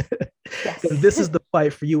punches, yes. This is the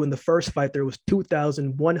fight for you. In the first fight, there was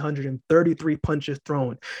 2,133 punches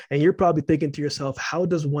thrown. And you're probably thinking to yourself, how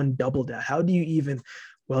does one double that? How do you even,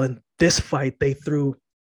 well, in this fight, they threw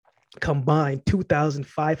combined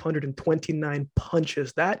 2,529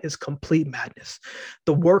 punches. That is complete madness.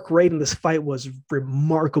 The work rate in this fight was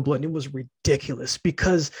remarkable, and it was ridiculous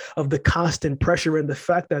because of the constant pressure and the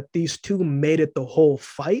fact that these two made it the whole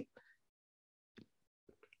fight.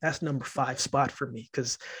 That's number 5 spot for me,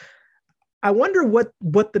 because I wonder what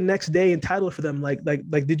the next day entitled for them. Like,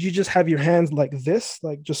 did you just have your hands like this,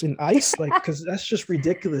 like just in ice? Like, because that's just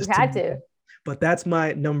ridiculous. You had to. But that's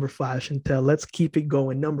my number 5, Chantel. Let's keep it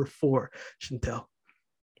going. Number 4, Chantel.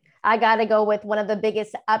 I got to go with one of the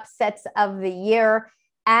biggest upsets of the year.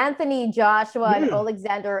 Anthony Joshua and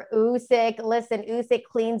Alexander Usyk. Listen, Usyk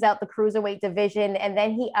cleans out the cruiserweight division, and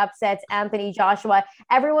then he upsets Anthony Joshua.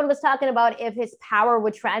 Everyone was talking about if his power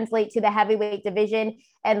would translate to the heavyweight division.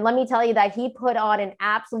 And let me tell you that he put on an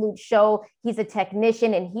absolute show. He's a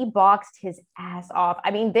technician, and he boxed his ass off.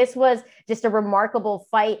 I mean, this was just a remarkable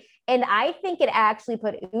fight. And I think it actually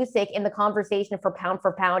put Usyk in the conversation for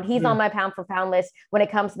pound. He's on my pound for pound list when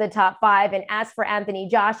it comes to the top 5. And as for Anthony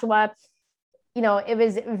Joshua, it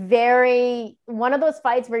was very one of those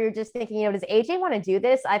fights where you're just thinking, does AJ want to do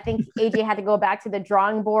this? I think AJ had to go back to the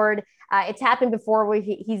drawing board. It's happened before where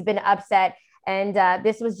he's been upset. And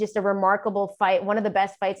this was just a remarkable fight. One of the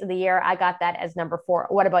best fights of the year. I got that as number 4.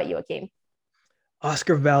 What about you, Akeem?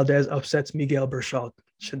 Oscar Valdez upsets Miguel Berchelt,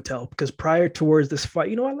 Chantel, because prior towards this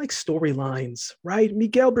fight, I like storylines, right?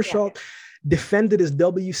 Miguel Berchelt defended his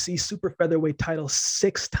WC super featherweight title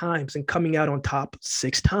 6 times and coming out on top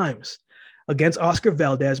 6 times against Oscar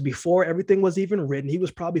Valdez before everything was even written. He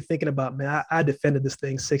was probably thinking about, man, I defended this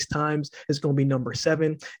thing 6 times. It's going to be number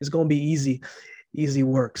 7. It's going to be easy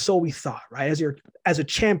work. So we thought, right? As a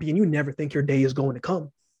champion, you never think your day is going to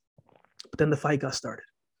come. But then the fight got started.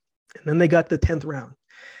 And then they got the 10th round.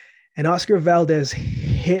 And Oscar Valdez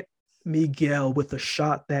hit Miguel with a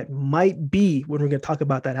shot that might be, when we're going to talk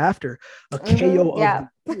about that after, a KO of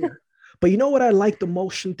the year. But you know what I like the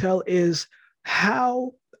most, Chantel, is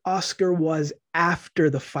how Oscar was after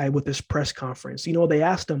the fight with this press conference. They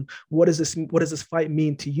asked him, what does this fight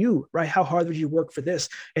mean to you, right? How hard did you work for this?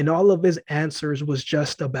 And all of his answers was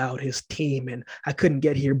just about his team, and I couldn't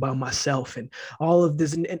get here by myself, and all of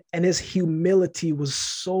this, and his humility was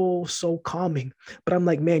so calming. But I'm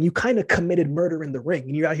like, man, you kind of committed murder in the ring,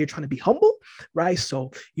 and you're out here trying to be humble, right? So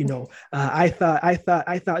I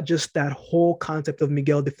thought just that whole concept of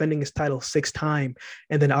Miguel defending his title 6 times,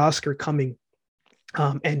 and then Oscar coming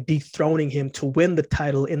and dethroning him to win the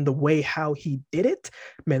title in the way how he did it,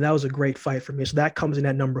 man, that was a great fight for me. So that comes in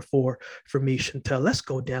at number 4 for me, Chantel. Let's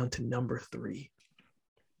go down to number 3.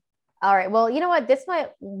 All right. Well, you know what? This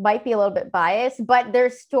might be a little bit biased, but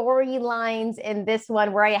there's storylines in this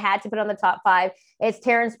one where I had to put on the top 5. It's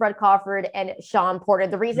Terrence Bud Crawford and Sean Porter.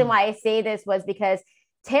 The reason why I say this was because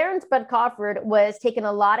Terrence Bud Crawford was taking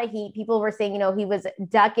a lot of heat. People were saying, he was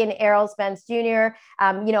ducking Errol Spence Jr.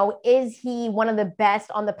 Is he one of the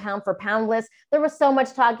best on the pound for pound list? There was so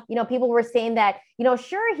much talk. People were saying that,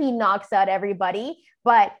 sure, he knocks out everybody,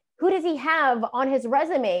 but who does he have on his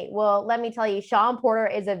resume? Well, let me tell you, Sean Porter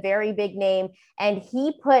is a very big name, and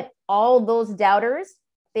he put all those doubters,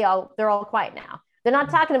 they're all quiet now. They're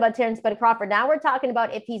not talking about Terrence Bud Crawford. Now we're talking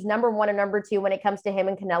about if he's number 1 or number 2 when it comes to him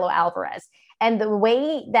and Canelo Alvarez. And the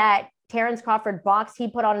way that Terrence Crawford boxed, he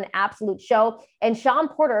put on an absolute show. And Sean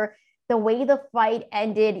Porter, the way the fight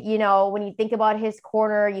ended, when you think about his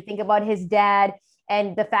corner, you think about his dad,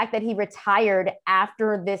 and the fact that he retired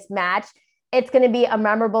after this match, it's going to be a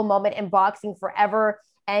memorable moment in boxing forever.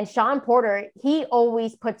 And Sean Porter, he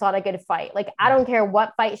always puts on a good fight. Like, I don't care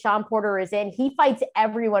what fight Sean Porter is in. He fights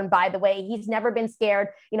everyone, by the way. He's never been scared.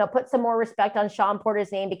 Put some more respect on Sean Porter's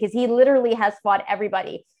name because he literally has fought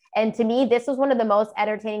everybody. And to me, this was one of the most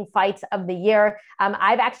entertaining fights of the year.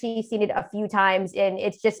 I've actually seen it a few times, and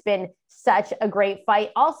it's just been such a great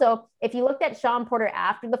fight. Also, if you looked at Sean Porter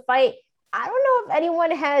after the fight, I don't know if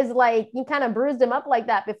anyone has you kind of bruised him up like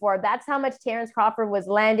that before. That's how much Terrence Crawford was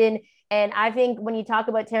landing. And I think when you talk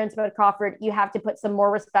about Terrence Crawford, you have to put some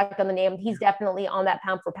more respect on the name. He's definitely on that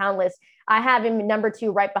pound for pound list. I have him number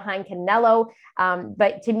 2 right behind Canelo.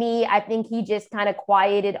 But to me, I think he just kind of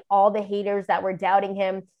quieted all the haters that were doubting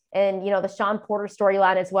him. And, the Sean Porter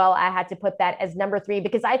storyline as well, I had to put that as number 3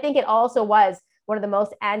 because I think it also was one of the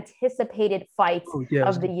most anticipated fights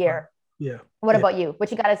of the year. Yeah. What about you?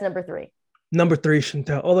 What you got as number 3? Number 3,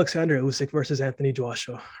 Chantel, Alexander Usyk versus Anthony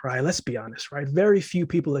Joshua, right? Let's be honest, right? Very few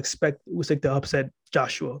people expect Usyk to upset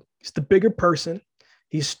Joshua. He's the bigger person.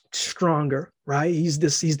 He's stronger, right? He's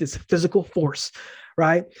this physical force,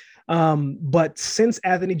 right? But since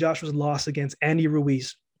Anthony Joshua's loss against Andy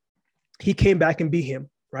Ruiz, he came back and beat him,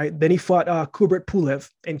 right? Then he fought Kubrat Pulev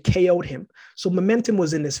and KO'd him. So momentum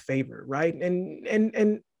was in his favor, right?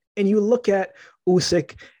 And you look at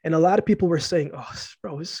Usyk, and a lot of people were saying, "Oh,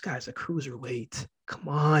 bro, this guy's a cruiserweight. Come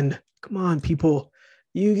on, people.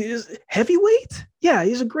 Heavyweight? Yeah,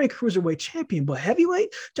 he's a great cruiserweight champion, but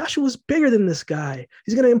heavyweight? Joshua's bigger than this guy.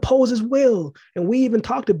 He's going to impose his will." And we even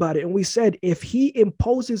talked about it, and we said if he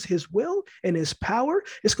imposes his will and his power,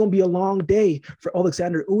 it's going to be a long day for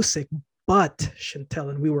Alexander Usyk. But, Chantel,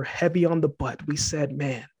 and we were heavy on the butt. We said,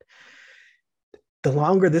 man, the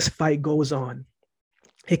longer this fight goes on,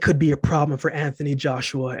 it could be a problem for Anthony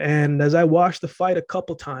Joshua. And as I watched the fight a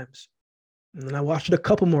couple times, and then I watched it a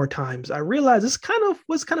couple more times, I realized this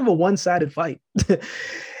was kind of a one-sided fight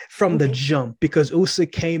from the jump because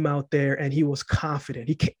Usyk came out there and he was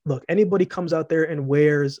confident. Look, anybody comes out there and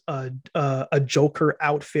wears a Joker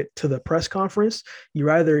outfit to the press conference,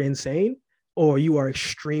 you're either insane or you are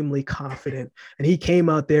extremely confident. And he came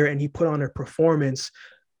out there and he put on a performance.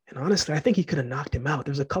 And honestly, I think he could have knocked him out.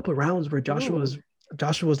 There's a couple of rounds where Joshua's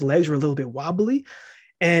legs were a little bit wobbly.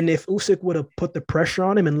 And if Usyk would have put the pressure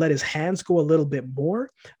on him and let his hands go a little bit more,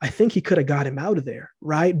 I think he could have got him out of there,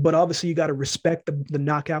 right? But obviously you got to respect the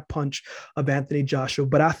knockout punch of Anthony Joshua.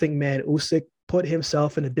 But I think, man, Usyk put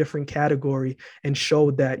himself in a different category and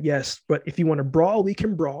showed that, yes, but if you want to brawl, we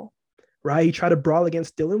can brawl, right? He tried to brawl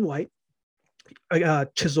against Dylan White,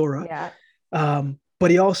 Chisora. Yeah.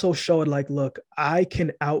 But he also showed look, I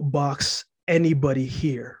can outbox anybody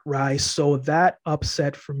here, right? So that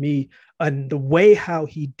upset for me, and the way how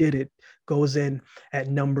he did it goes in at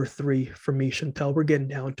number 3 for me. Chantel, we're getting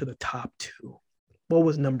down to the top 2. What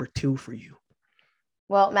was number 2 for you?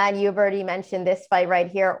 Well, man, you've already mentioned this fight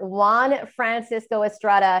right here. Juan Francisco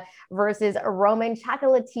Estrada versus Roman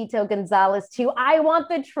Chocolatito Gonzalez 2. I want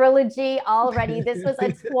the trilogy already. This was a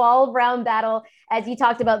 12-round battle. As you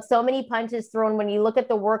talked about, so many punches thrown. When you look at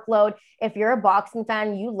the workload, if you're a boxing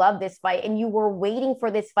fan, you love this fight and you were waiting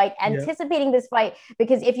for this fight, anticipating this fight,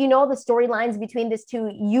 because if you know the storylines between these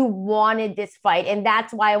two, you wanted this fight. And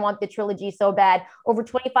that's why I want the trilogy so bad. Over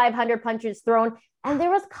 2,500 punches thrown. And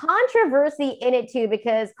there was controversy in it too,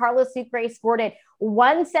 because Carlos Sucre scored it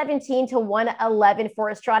 117 to 111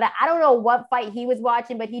 for Estrada. I don't know what fight he was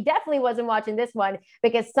watching, but he definitely wasn't watching this one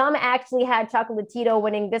because some actually had Chocolatito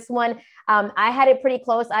winning this one. I had it pretty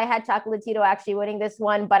close. I had Chocolatito actually winning this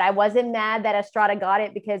one, but I wasn't mad that Estrada got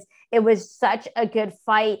it because it was such a good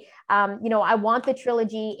fight. I want the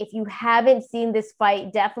trilogy. If you haven't seen this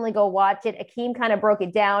fight, definitely go watch it. Akeem kind of broke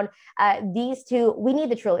it down. These two, we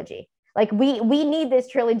need the trilogy. We need this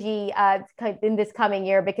trilogy in this coming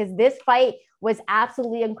year because this fight was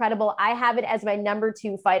absolutely incredible. I have it as my number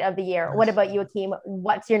 2 fight of the year. What about you, Akeem?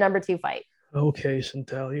 What's your number 2 fight? Okay,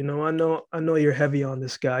 Chantel, I know you're heavy on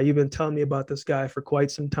this guy. You've been telling me about this guy for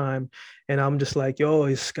quite some time. And I'm just like,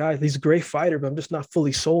 he's a great fighter, but I'm just not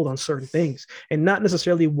fully sold on certain things. And not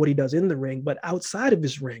necessarily what he does in the ring, but outside of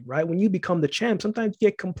his ring, right? When you become the champ, sometimes you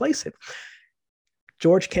get complacent.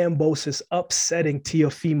 George Kambosos upsetting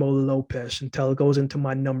Teofimo Lopez until it goes into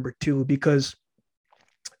my number 2, because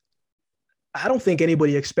I don't think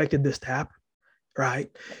anybody expected this to happen, right?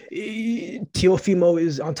 Teofimo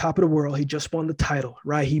is on top of the world. He just won the title,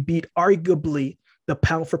 right? He beat arguably the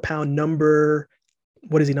pound for pound number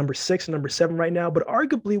 6 or number 7 right now, but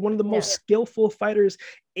arguably one of the most skillful fighters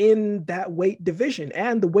in that weight division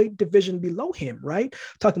and the weight division below him, right?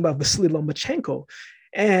 Talking about Vasily Lomachenko.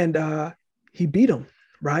 And he beat him,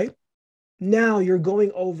 right? now you're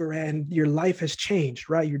going over and your life has changed,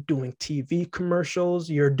 right? You're doing TV commercials.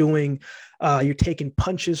 You're taking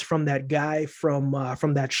punches from that guy from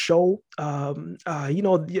that show. What's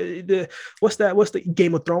the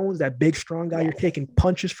Game of Thrones? That big strong guy. Yes. You're taking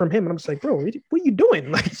punches from him, and I'm just like, bro, what are you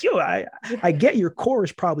doing? Like, I get your core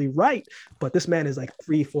is probably right, but this man is like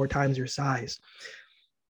 3-4 times your size.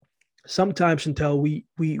 Sometimes, Chantel, we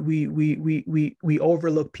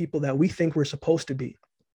overlook people that we think we're supposed to be,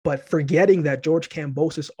 but forgetting that George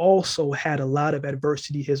Kambosos also had a lot of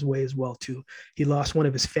adversity his way as well too. He lost one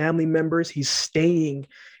of his family members. He's staying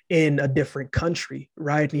in a different country,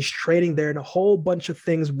 right? And he's training there, and a whole bunch of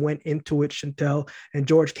things went into it, Chantel. And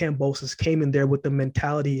George Kambosos came in there with the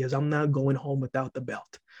mentality is, I'm not going home without the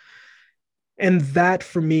belt. And that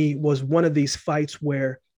for me was one of these fights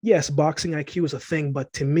where, yes, boxing IQ is a thing,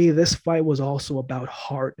 but to me, this fight was also about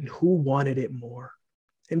heart and who wanted it more.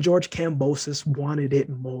 And George Kambosos wanted it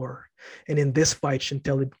more. And in this fight,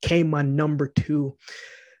 Chantel, it came my number 2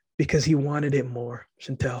 because he wanted it more,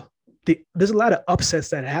 Chantel. There's a lot of upsets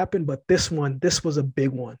that happened, but this was a big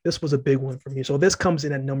one. This was a big one for me. So this comes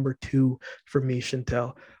in at number 2 for me,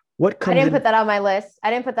 Chantel. I didn't put that on my list.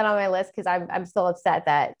 Because I'm still upset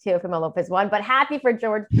that Teofimo Lopez won, but happy for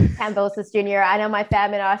George Kambosos Jr. I know my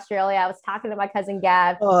fam in Australia. I was talking to my cousin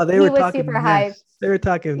Gab. Oh, he was super hyped. They were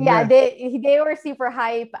talking. Yeah, they were super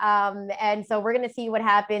hype. And so we're gonna see what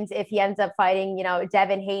happens if he ends up fighting,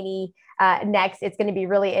 Devin Haney next. It's gonna be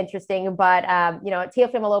really interesting. But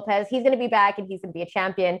Teofimo Lopez, he's gonna be back and he's gonna be a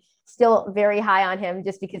champion. Still very high on him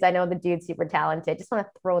just because I know the dude's super talented. Just want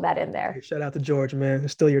to throw that in there. Hey, shout out to George, man.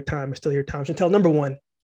 It's still your time. Chantel, number 1.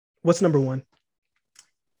 What's number 1?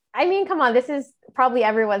 I mean, come on, this is probably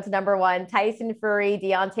everyone's number 1. Tyson Fury,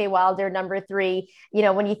 Deontay Wilder, number 3.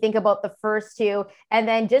 When you think about the first 2, and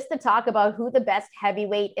then just to talk about who the best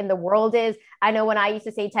heavyweight in the world is. I know when I used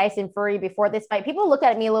to say Tyson Fury before this fight, people look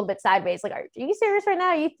at me a little bit sideways. Like, are you serious right now?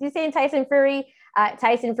 Are you saying Tyson Fury?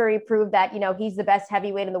 Tyson Fury proved that, he's the best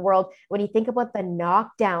heavyweight in the world. When you think about the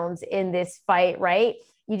knockdowns in this fight, right?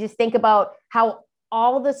 You just think about how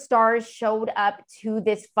all the stars showed up to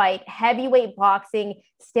this fight. Heavyweight boxing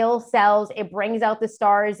still sells. It brings out the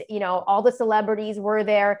stars. All the celebrities were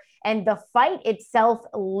there, and the fight itself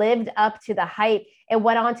lived up to the hype. It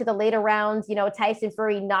went on to the later rounds. Tyson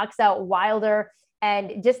Fury knocks out Wilder,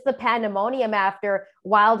 and just the pandemonium after.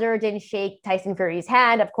 Wilder didn't shake Tyson Fury's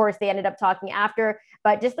hand. Of course, they ended up talking after,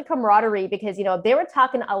 but just the camaraderie because, they were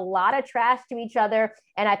talking a lot of trash to each other.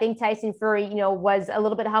 And I think Tyson Fury, was a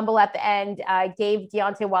little bit humble at the end, gave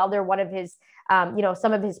Deontay Wilder one of his,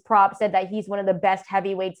 some of his props, said that he's one of the best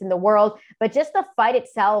heavyweights in the world. But just the fight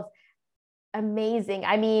itself, amazing.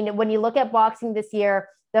 I mean, when you look at boxing this year,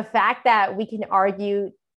 the fact that we can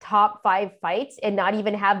argue top 5 fights and not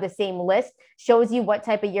even have the same list shows you what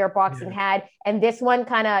type of year boxing had. And this one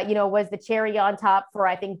kind of, was the cherry on top for,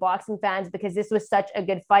 I think, boxing fans because this was such a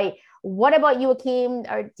good fight. What about you,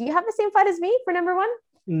 Akeem? Do you have the same fight as me for number 1?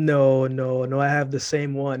 No. I have the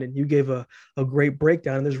same one. And you gave a great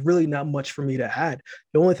breakdown. And there's really not much for me to add.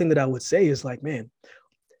 The only thing that I would say is like, man,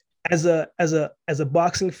 as a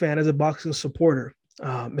boxing fan, as a boxing supporter,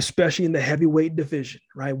 especially in the heavyweight division,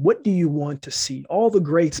 right? What do you want to see? All the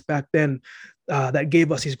greats back then that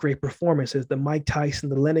gave us these great performances, the Mike Tyson,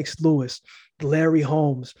 the Lennox Lewis, the Larry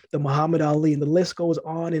Holmes, the Muhammad Ali, and the list goes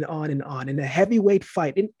on and on and on. In a heavyweight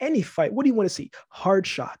fight, in any fight, what do you want to see? Hard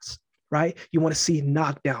shots, right? You want to see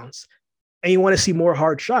knockdowns. And you want to see more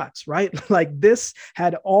hard shots, right? Like this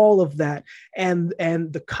had all of that and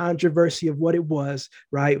the controversy of what it was,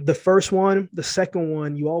 right? The first one, the second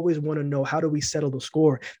one, you always want to know, how do we settle the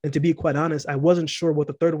score? And to be quite honest, I wasn't sure what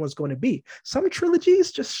the third one's going to be. Some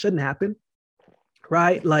trilogies just shouldn't happen,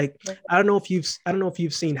 right? Like, I don't know if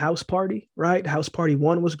you've seen House Party, right? House Party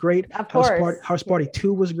 1 was great. Of course. House Party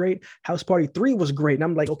 2 was great. House Party 3 was great. And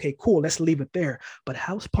I'm like, okay, cool, let's leave it there. But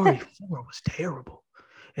House Party 4 was terrible.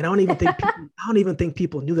 And I don't even think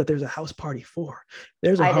people knew that there's a House Party 4. I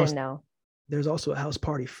didn't know. There's also a House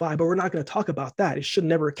Party 5, but we're not going to talk about that. It should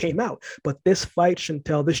never came out. But this fight,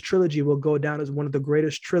 Chantel, this trilogy will go down as one of the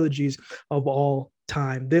greatest trilogies of all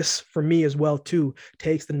time. This, for me as well, too,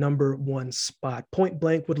 takes the number 1 spot. Point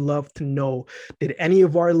Blank would love to know, did any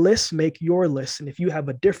of our lists make your list? And if you have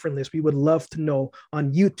a different list, we would love to know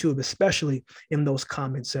on YouTube, especially in those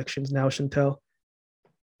comment sections. Now, Chantel,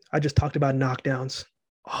 I just talked about knockdowns.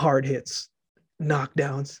 Hard hits,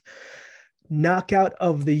 knockdowns, knockout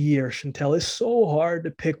of the year, Chantel. It's so hard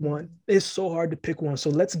to pick one. So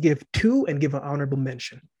let's give 2 and give an honorable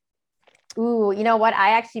mention. Ooh, you know what?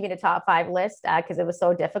 I actually made a top 5 list because it was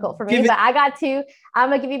so difficult for me. Give it. But I got two. I'm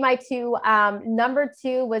gonna give you my two. Number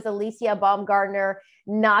two was Alicia Baumgardner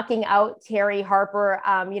knocking out Terry Harper.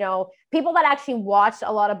 People that actually watched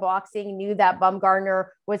a lot of boxing knew that Baumgardner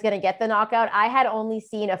was gonna get the knockout. I had only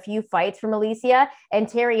seen a few fights from Alicia and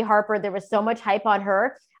Terry Harper. There was so much hype on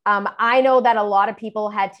her. I know that a lot of people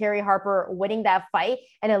had Terry Harper winning that fight,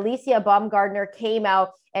 and Alicia Baumgardner came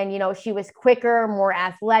out and she was quicker, more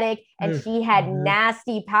athletic, and she had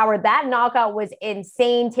nasty power. That knockout was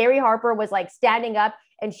insane. Terry Harper was like standing up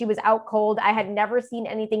and she was out cold. I had never seen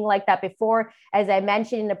anything like that before. As I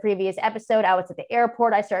mentioned in a previous episode, I was at the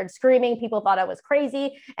airport. I started screaming. People thought I was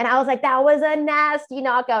crazy. And I was like, that was a nasty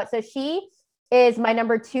knockout. So she is my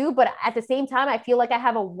number two. But at the same time, I feel like I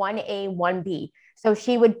have a 1A, 1B. So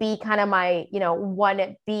she would be kind of my,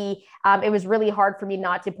 1B. It was really hard for me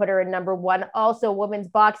not to put her in number one. Also, women's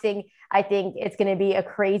boxing, I think it's going to be a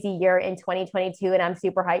crazy year in 2022, and I'm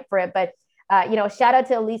super hyped for it. But, shout out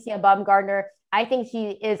to Alicia Baumgardner. I think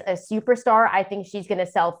she is a superstar. I think she's going to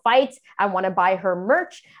sell fights. I want to buy her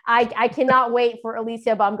merch. I cannot wait for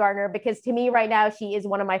Alicia Baumgardner because to me right now, she is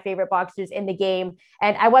one of my favorite boxers in the game.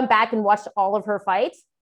 And I went back and watched all of her fights.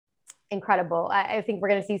 Incredible. I think we're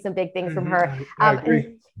going to see some big things from her. I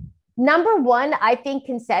agree. Number one, I think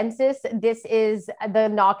consensus, this is the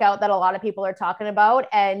knockout that a lot of people are talking about.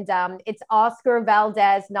 And it's Oscar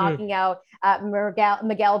Valdez knocking out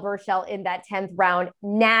Miguel Berchelt in that 10th round.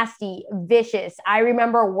 Nasty, vicious. I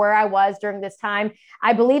remember where I was during this time.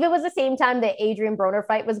 I believe it was the same time the Adrian Broner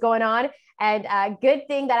fight was going on. And good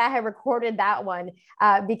thing that I had recorded that one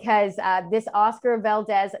because this Oscar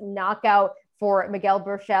Valdez knockout for Miguel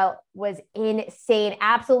Berchelt was insane,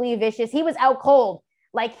 absolutely vicious. He was out cold.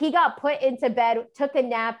 Like he got put into bed, took a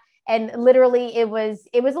nap, and literally it was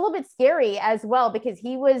a little bit scary as well because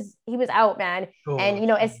he was out, man.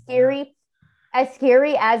 And as scary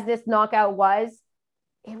as this knockout was,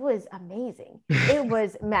 it was amazing. It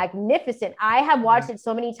was magnificent. I have watched it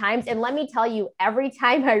so many times. And let me tell you, every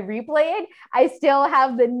time I replay it, I still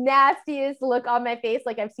have the nastiest look on my face.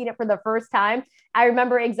 Like I've seen it for the first time. I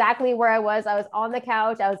remember exactly where I was. I was on the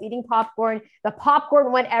couch. I was eating popcorn. The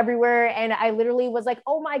popcorn went everywhere. And I literally was like,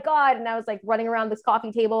 oh my God. And I was like running around this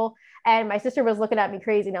coffee table. And my sister was looking at me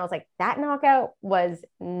crazy. And I was like, that knockout was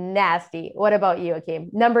nasty. What about you,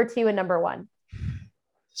 Akeem? Number two and number one.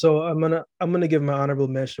 So I'm gonna give my honorable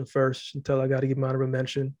mention first until I got to give my honorable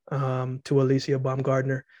mention to Alicia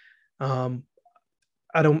Baumgardner.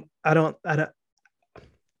 I don't.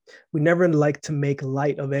 We never like to make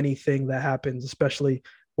light of anything that happens, especially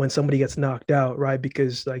when somebody gets knocked out, right?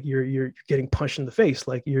 Because like you're getting punched in the face,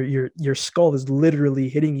 like your skull is literally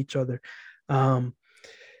hitting each other.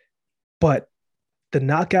 But the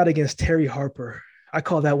knockout against Terry Harper, I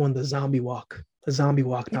call that one the zombie walk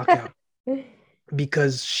knockout.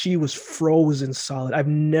 Because she was frozen solid. I've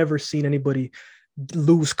never seen anybody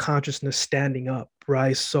lose consciousness standing up,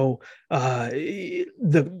 right? So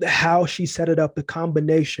how she set it up, the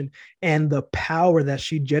combination and the power that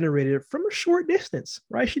she generated from a short distance,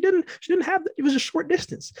 right? She didn't have, it was a short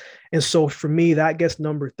distance. And so for me, that gets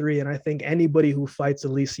number three. And I think anybody who fights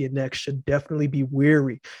Alicia next should definitely be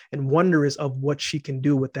weary and wondrous of what she can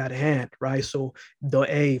do with that hand, right? So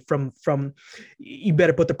from you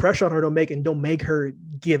better put the pressure on her, don't make her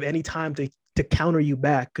give any time to counter you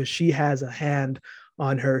back because she has a hand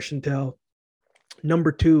on her, Chantel.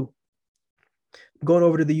 Number two, going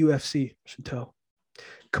over to the UFC, Chantel.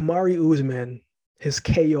 Kamaru Usman, his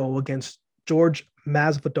KO against George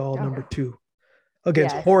Masvidal, number two,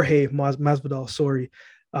 against Jorge Masvidal, sorry.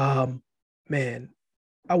 Man,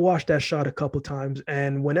 I watched that shot a couple times,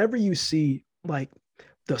 and whenever you see like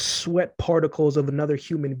the sweat particles of another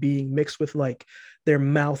human being mixed with like their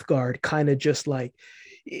mouth guard, kind of just like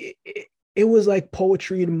it was like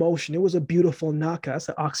poetry in motion. It was a beautiful knockout. That's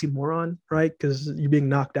an oxymoron, right? Because you're being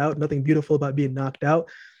knocked out. Nothing beautiful about being knocked out.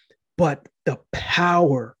 But the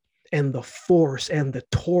power and the force and the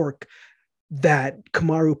torque that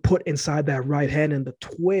Kamaru put inside that right hand and the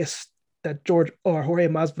twist that Jorge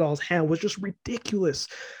Masvidal's hand was just ridiculous.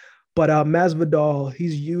 But Masvidal,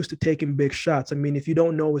 he's used to taking big shots. I mean, if you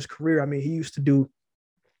don't know his career, I mean, he used to do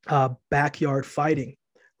backyard fighting,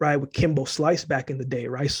 right? With Kimbo Slice back in the day,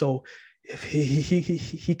 right? So if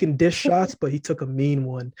he can dish shots, but he took a mean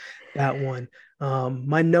one, that one.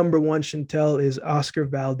 My number one, Chantel, is Oscar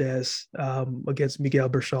Valdez against Miguel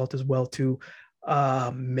Berchelt as well too.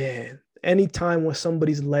 Man, anytime when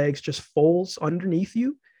somebody's legs just folds underneath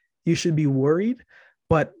you, you should be worried.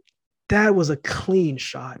 But that was a clean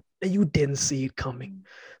shot and you didn't see it coming.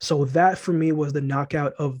 So that for me was the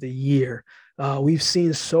knockout of the year. We've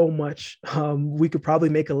seen so much. We could probably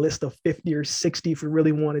make a list of 50 or 60 if we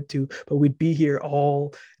really wanted to, but we'd be here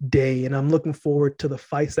all day. And I'm looking forward to the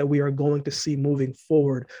fights that we are going to see moving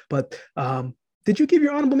forward. But did you give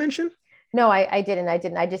your honorable mention? No, I didn't. I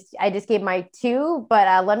didn't. I just gave my two,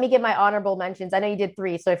 but let me give my honorable mentions. I know you did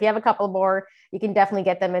three, so if you have a couple more, you can definitely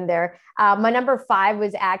get them in there. My number five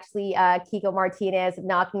was actually Kiko Martinez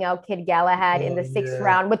knocking out Kid Galahad in Oh the sixth yeah.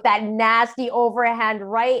 round with that nasty overhand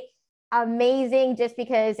right. Amazing, just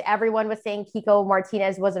because everyone was saying Kiko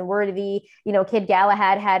Martinez wasn't worthy. Kid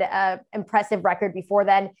Galahad had a impressive record before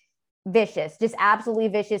then. Vicious, just absolutely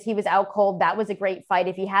vicious. He was out cold. That was a great fight.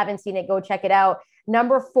 If you haven't seen it, go check it out.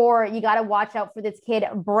 Number four, you got to watch out for this kid,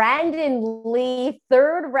 Brandon Lee,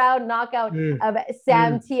 third round knockout Mm, of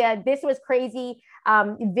Sam mm. Tia. This was crazy,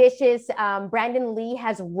 vicious. Brandon Lee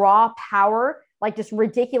has raw power, like just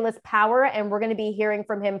ridiculous power. And we're going to be hearing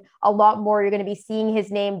from him a lot more. You're going to be seeing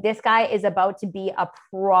his name. This guy is about to be a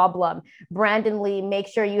problem. Brandon Lee, make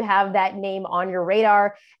sure you have that name on your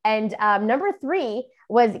radar. And number three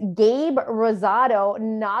was Gabe Rosado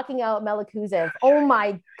knocking out Melikuzev. Oh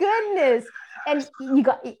my goodness. And you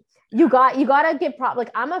got to give prop.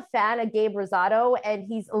 Like, I'm a fan of Gabe Rosado, and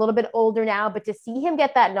he's a little bit older now, but to see him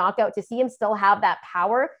get that knockout, to see him still have that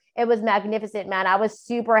power, it was magnificent, man. I was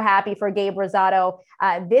super happy for Gabe Rosado.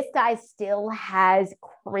 This guy still has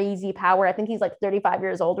crazy power. I think he's like 35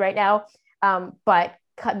 years old right now. But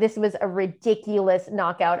this was a ridiculous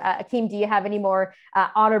knockout. Akeem, do you have any more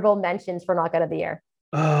honorable mentions for knockout of the year?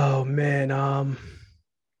 Oh man.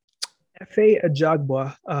 Fa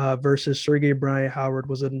Ajagba versus Sergey Brian Howard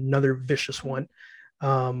was another vicious one.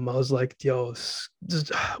 I was like, yo,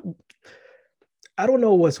 I don't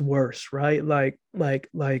know what's worse, right? Like,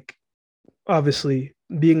 obviously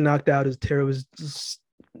being knocked out is terrible.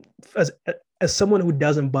 As as someone who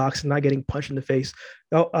doesn't box and not getting punched in the face,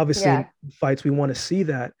 obviously in Yeah. fights we want to see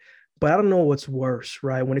that. But I don't know what's worse,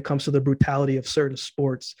 right? When it comes to the brutality of certain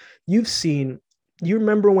sports, you've seen. You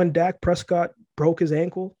remember when Dak Prescott broke his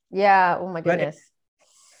ankle, Yeah. Oh my right? goodness.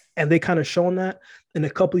 And they kind of shown that. And a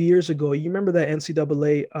couple of years ago, you remember that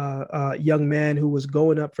NCAA young man who was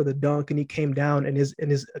going up for the dunk and he came down and his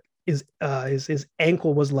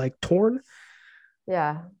ankle was like torn.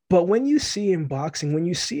 Yeah. But when you see in boxing, when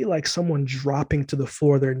you see like someone dropping to the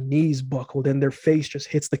floor, their knees buckled and their face just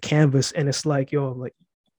hits the canvas, and it's like, yo, like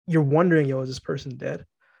you're wondering, yo, is this person dead?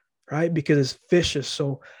 Right? Because it's vicious.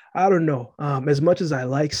 So I don't know. As much as I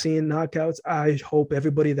like seeing knockouts, I hope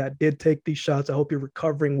everybody that did take these shots, I hope you're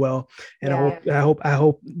recovering well, and Yeah. I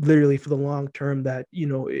hope literally for the long term that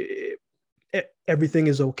everything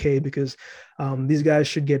is okay because these guys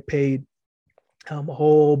should get paid a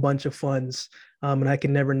whole bunch of funds. And I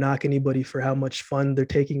can never knock anybody for how much fun they're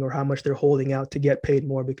taking or how much they're holding out to get paid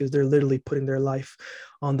more because they're literally putting their life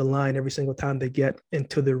on the line every single time they get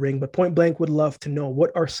into the ring. But Point Blank would love to know,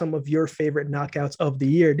 what are some of your favorite knockouts of the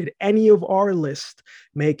year? Did any of our list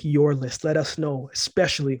make your list? Let us know,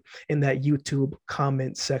 especially in that YouTube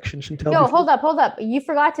comment section. Chantel, Yo, before hold up. You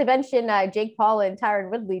forgot to mention Jake Paul and Tyron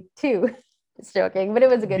Woodley too. Just joking, but it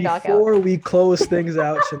was a good knockout. before we close things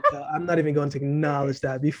out, Chantel, I'm not even going to acknowledge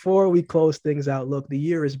that. Before we close things out, look, the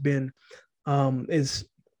year has been is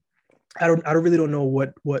I really don't know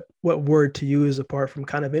what word to use apart from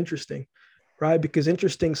kind of interesting, right? Because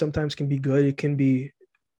interesting sometimes can be good. It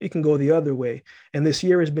can go the other way. And this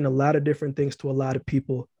year has been a lot of different things to a lot of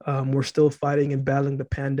people. We're still fighting and battling the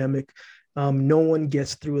pandemic. No one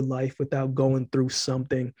gets through life without going through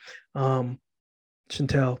something. Um,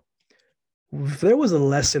 Chantel, if there was a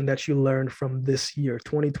lesson that you learned from this year,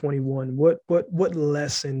 2021, what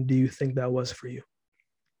lesson do you think that was for you?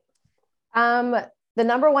 Um, the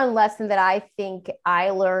number one lesson that I think I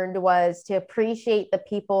learned was to appreciate the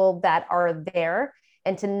people that are there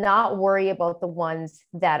and to not worry about the ones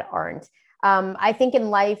that aren't. I think in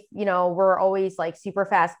life, we're always like super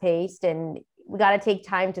fast paced and we got to take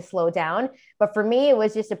time to slow down. But for me, it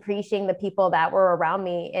was just appreciating the people that were around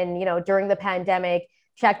me. And, during the pandemic,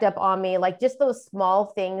 checked up on me. Like, just those small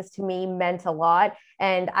things to me meant a lot.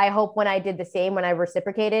 And I hope when I did the same, when I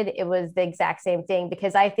reciprocated, it was the exact same thing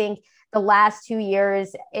because I think the last 2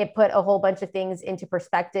 years, it put a whole bunch of things into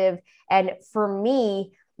perspective. And for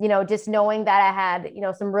me, just knowing that I had,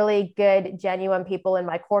 some really good, genuine people in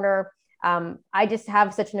my corner. I just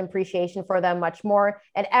have such an appreciation for them much more.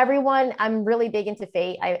 And everyone, I'm really big into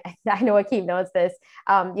fate. I know Akeem knows this.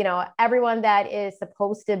 Everyone that is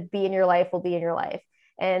supposed to be in your life will be in your life.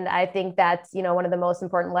 And I think that's, one of the most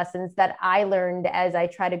important lessons that I learned as I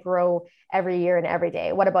try to grow every year and every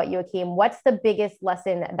day. What about you, Akeem? What's the biggest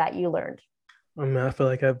lesson that you learned? I mean, I feel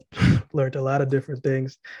like I've learned a lot of different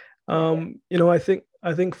things. Yeah. I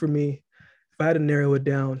think for me, if I had to narrow it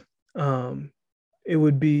down, it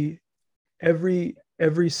would be every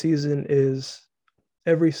season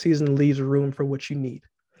leaves room for what you need.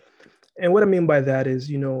 And what I mean by that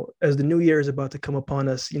is, as the new year is about to come upon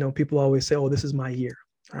us, people always say, oh, this is my year,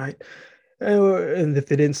 right? And if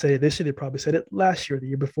they didn't say it this year, they probably said it last year, the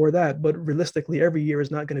year before that. But realistically, every year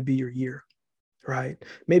is not going to be your year, right?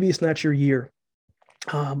 Maybe it's not your year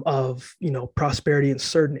of, prosperity in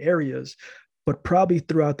certain areas, but probably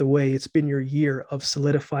throughout the way, it's been your year of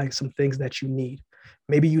solidifying some things that you need.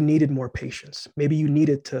 Maybe you needed more patience. Maybe you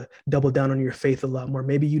needed to double down on your faith a lot more.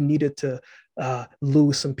 Maybe you needed to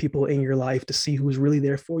lose some people in your life to see who's really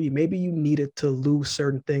there for you. Maybe you needed to lose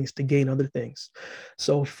certain things to gain other things.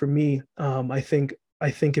 So for me, I think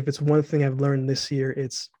if it's one thing I've learned this year,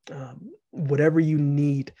 it's whatever you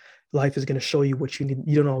need, life is going to show you what you need.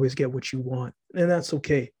 You don't always get what you want, and that's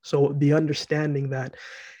okay. So the understanding that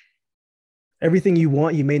everything you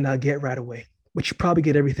want, you may not get right away, but you probably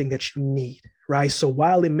get everything that you need, right? So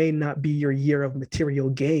while it may not be your year of material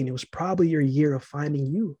gain, it was probably your year of finding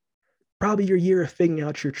you, probably your year of figuring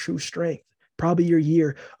out your true strength, probably your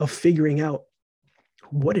year of figuring out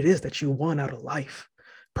what it is that you want out of life,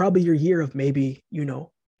 probably your year of maybe,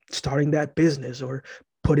 starting that business or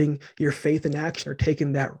putting your faith in action or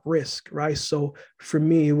taking that risk, right? So for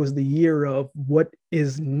me, it was the year of what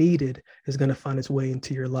is needed is going to find its way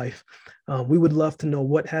into your life. We would love to know,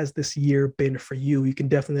 what has this year been for you? You can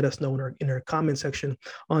definitely let us know in our comment section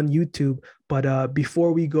on YouTube. But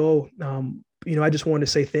before we go, I just want to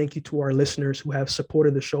say thank you to our listeners who have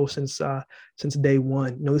supported the show since day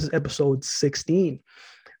one. This is episode 16.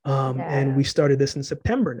 And we started this in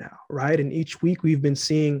September now, right? And each week we've been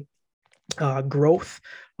seeing growth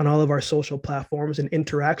on all of our social platforms and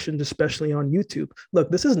interactions, especially on YouTube. Look,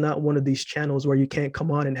 this is not one of these channels where you can't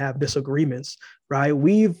come on and have disagreements, right?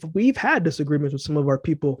 We've had disagreements with some of our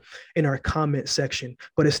people in our comment section,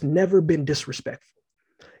 but it's never been disrespectful.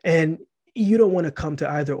 And you don't want to come to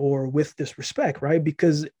either or with disrespect, right?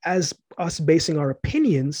 Because as us basing our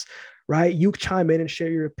opinions, right, you chime in and share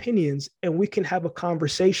your opinions, and we can have a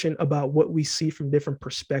conversation about what we see from different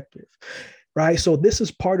perspectives. Right. So this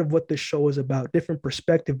is part of what this show is about, different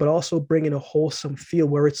perspective, but also bringing a wholesome feel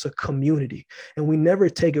where it's a community, and we never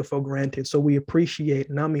take it for granted. So we appreciate,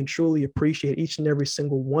 and I mean, truly appreciate each and every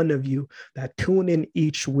single one of you that tune in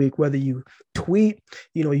each week, whether you tweet,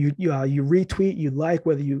 you retweet, you like,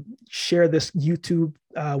 whether you share this YouTube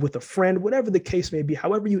with a friend, whatever the case may be,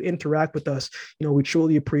 however you interact with us, we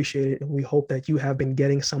truly appreciate it. And we hope that you have been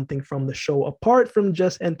getting something from the show apart from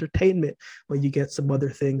just entertainment, but you get some other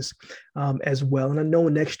things as well. And I know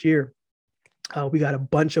next year, we got a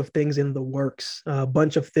bunch of things in the works, a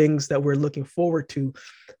bunch of things that we're looking forward to,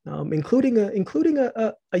 including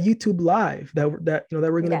a YouTube live that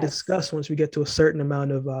we're going to discuss once we get to a certain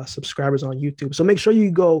amount of subscribers on YouTube. So make sure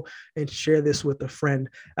you go and share this with a friend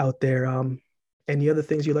out there. Any other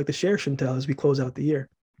things you'd like to share, Chantel, as we close out the year?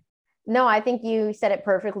 No, I think you said it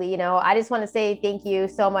perfectly. I just want to say thank you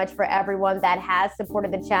so much for everyone that has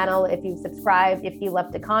supported the channel. If you've subscribed, if you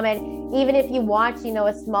left a comment, even if you watch,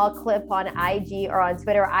 a small clip on IG or on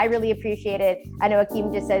Twitter, I really appreciate it. I know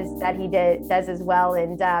Akeem just says that he does as well.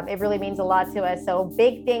 And it really means a lot to us. So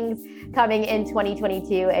big things coming in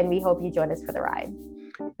 2022, and we hope you join us for the ride.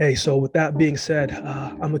 Hey, so with that being said,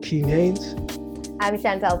 I'm Akeem Haynes. I'm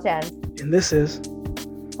Chantel Chen. And this is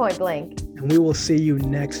Point Blank. And we will see you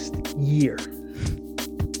next year.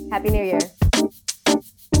 Happy New Year.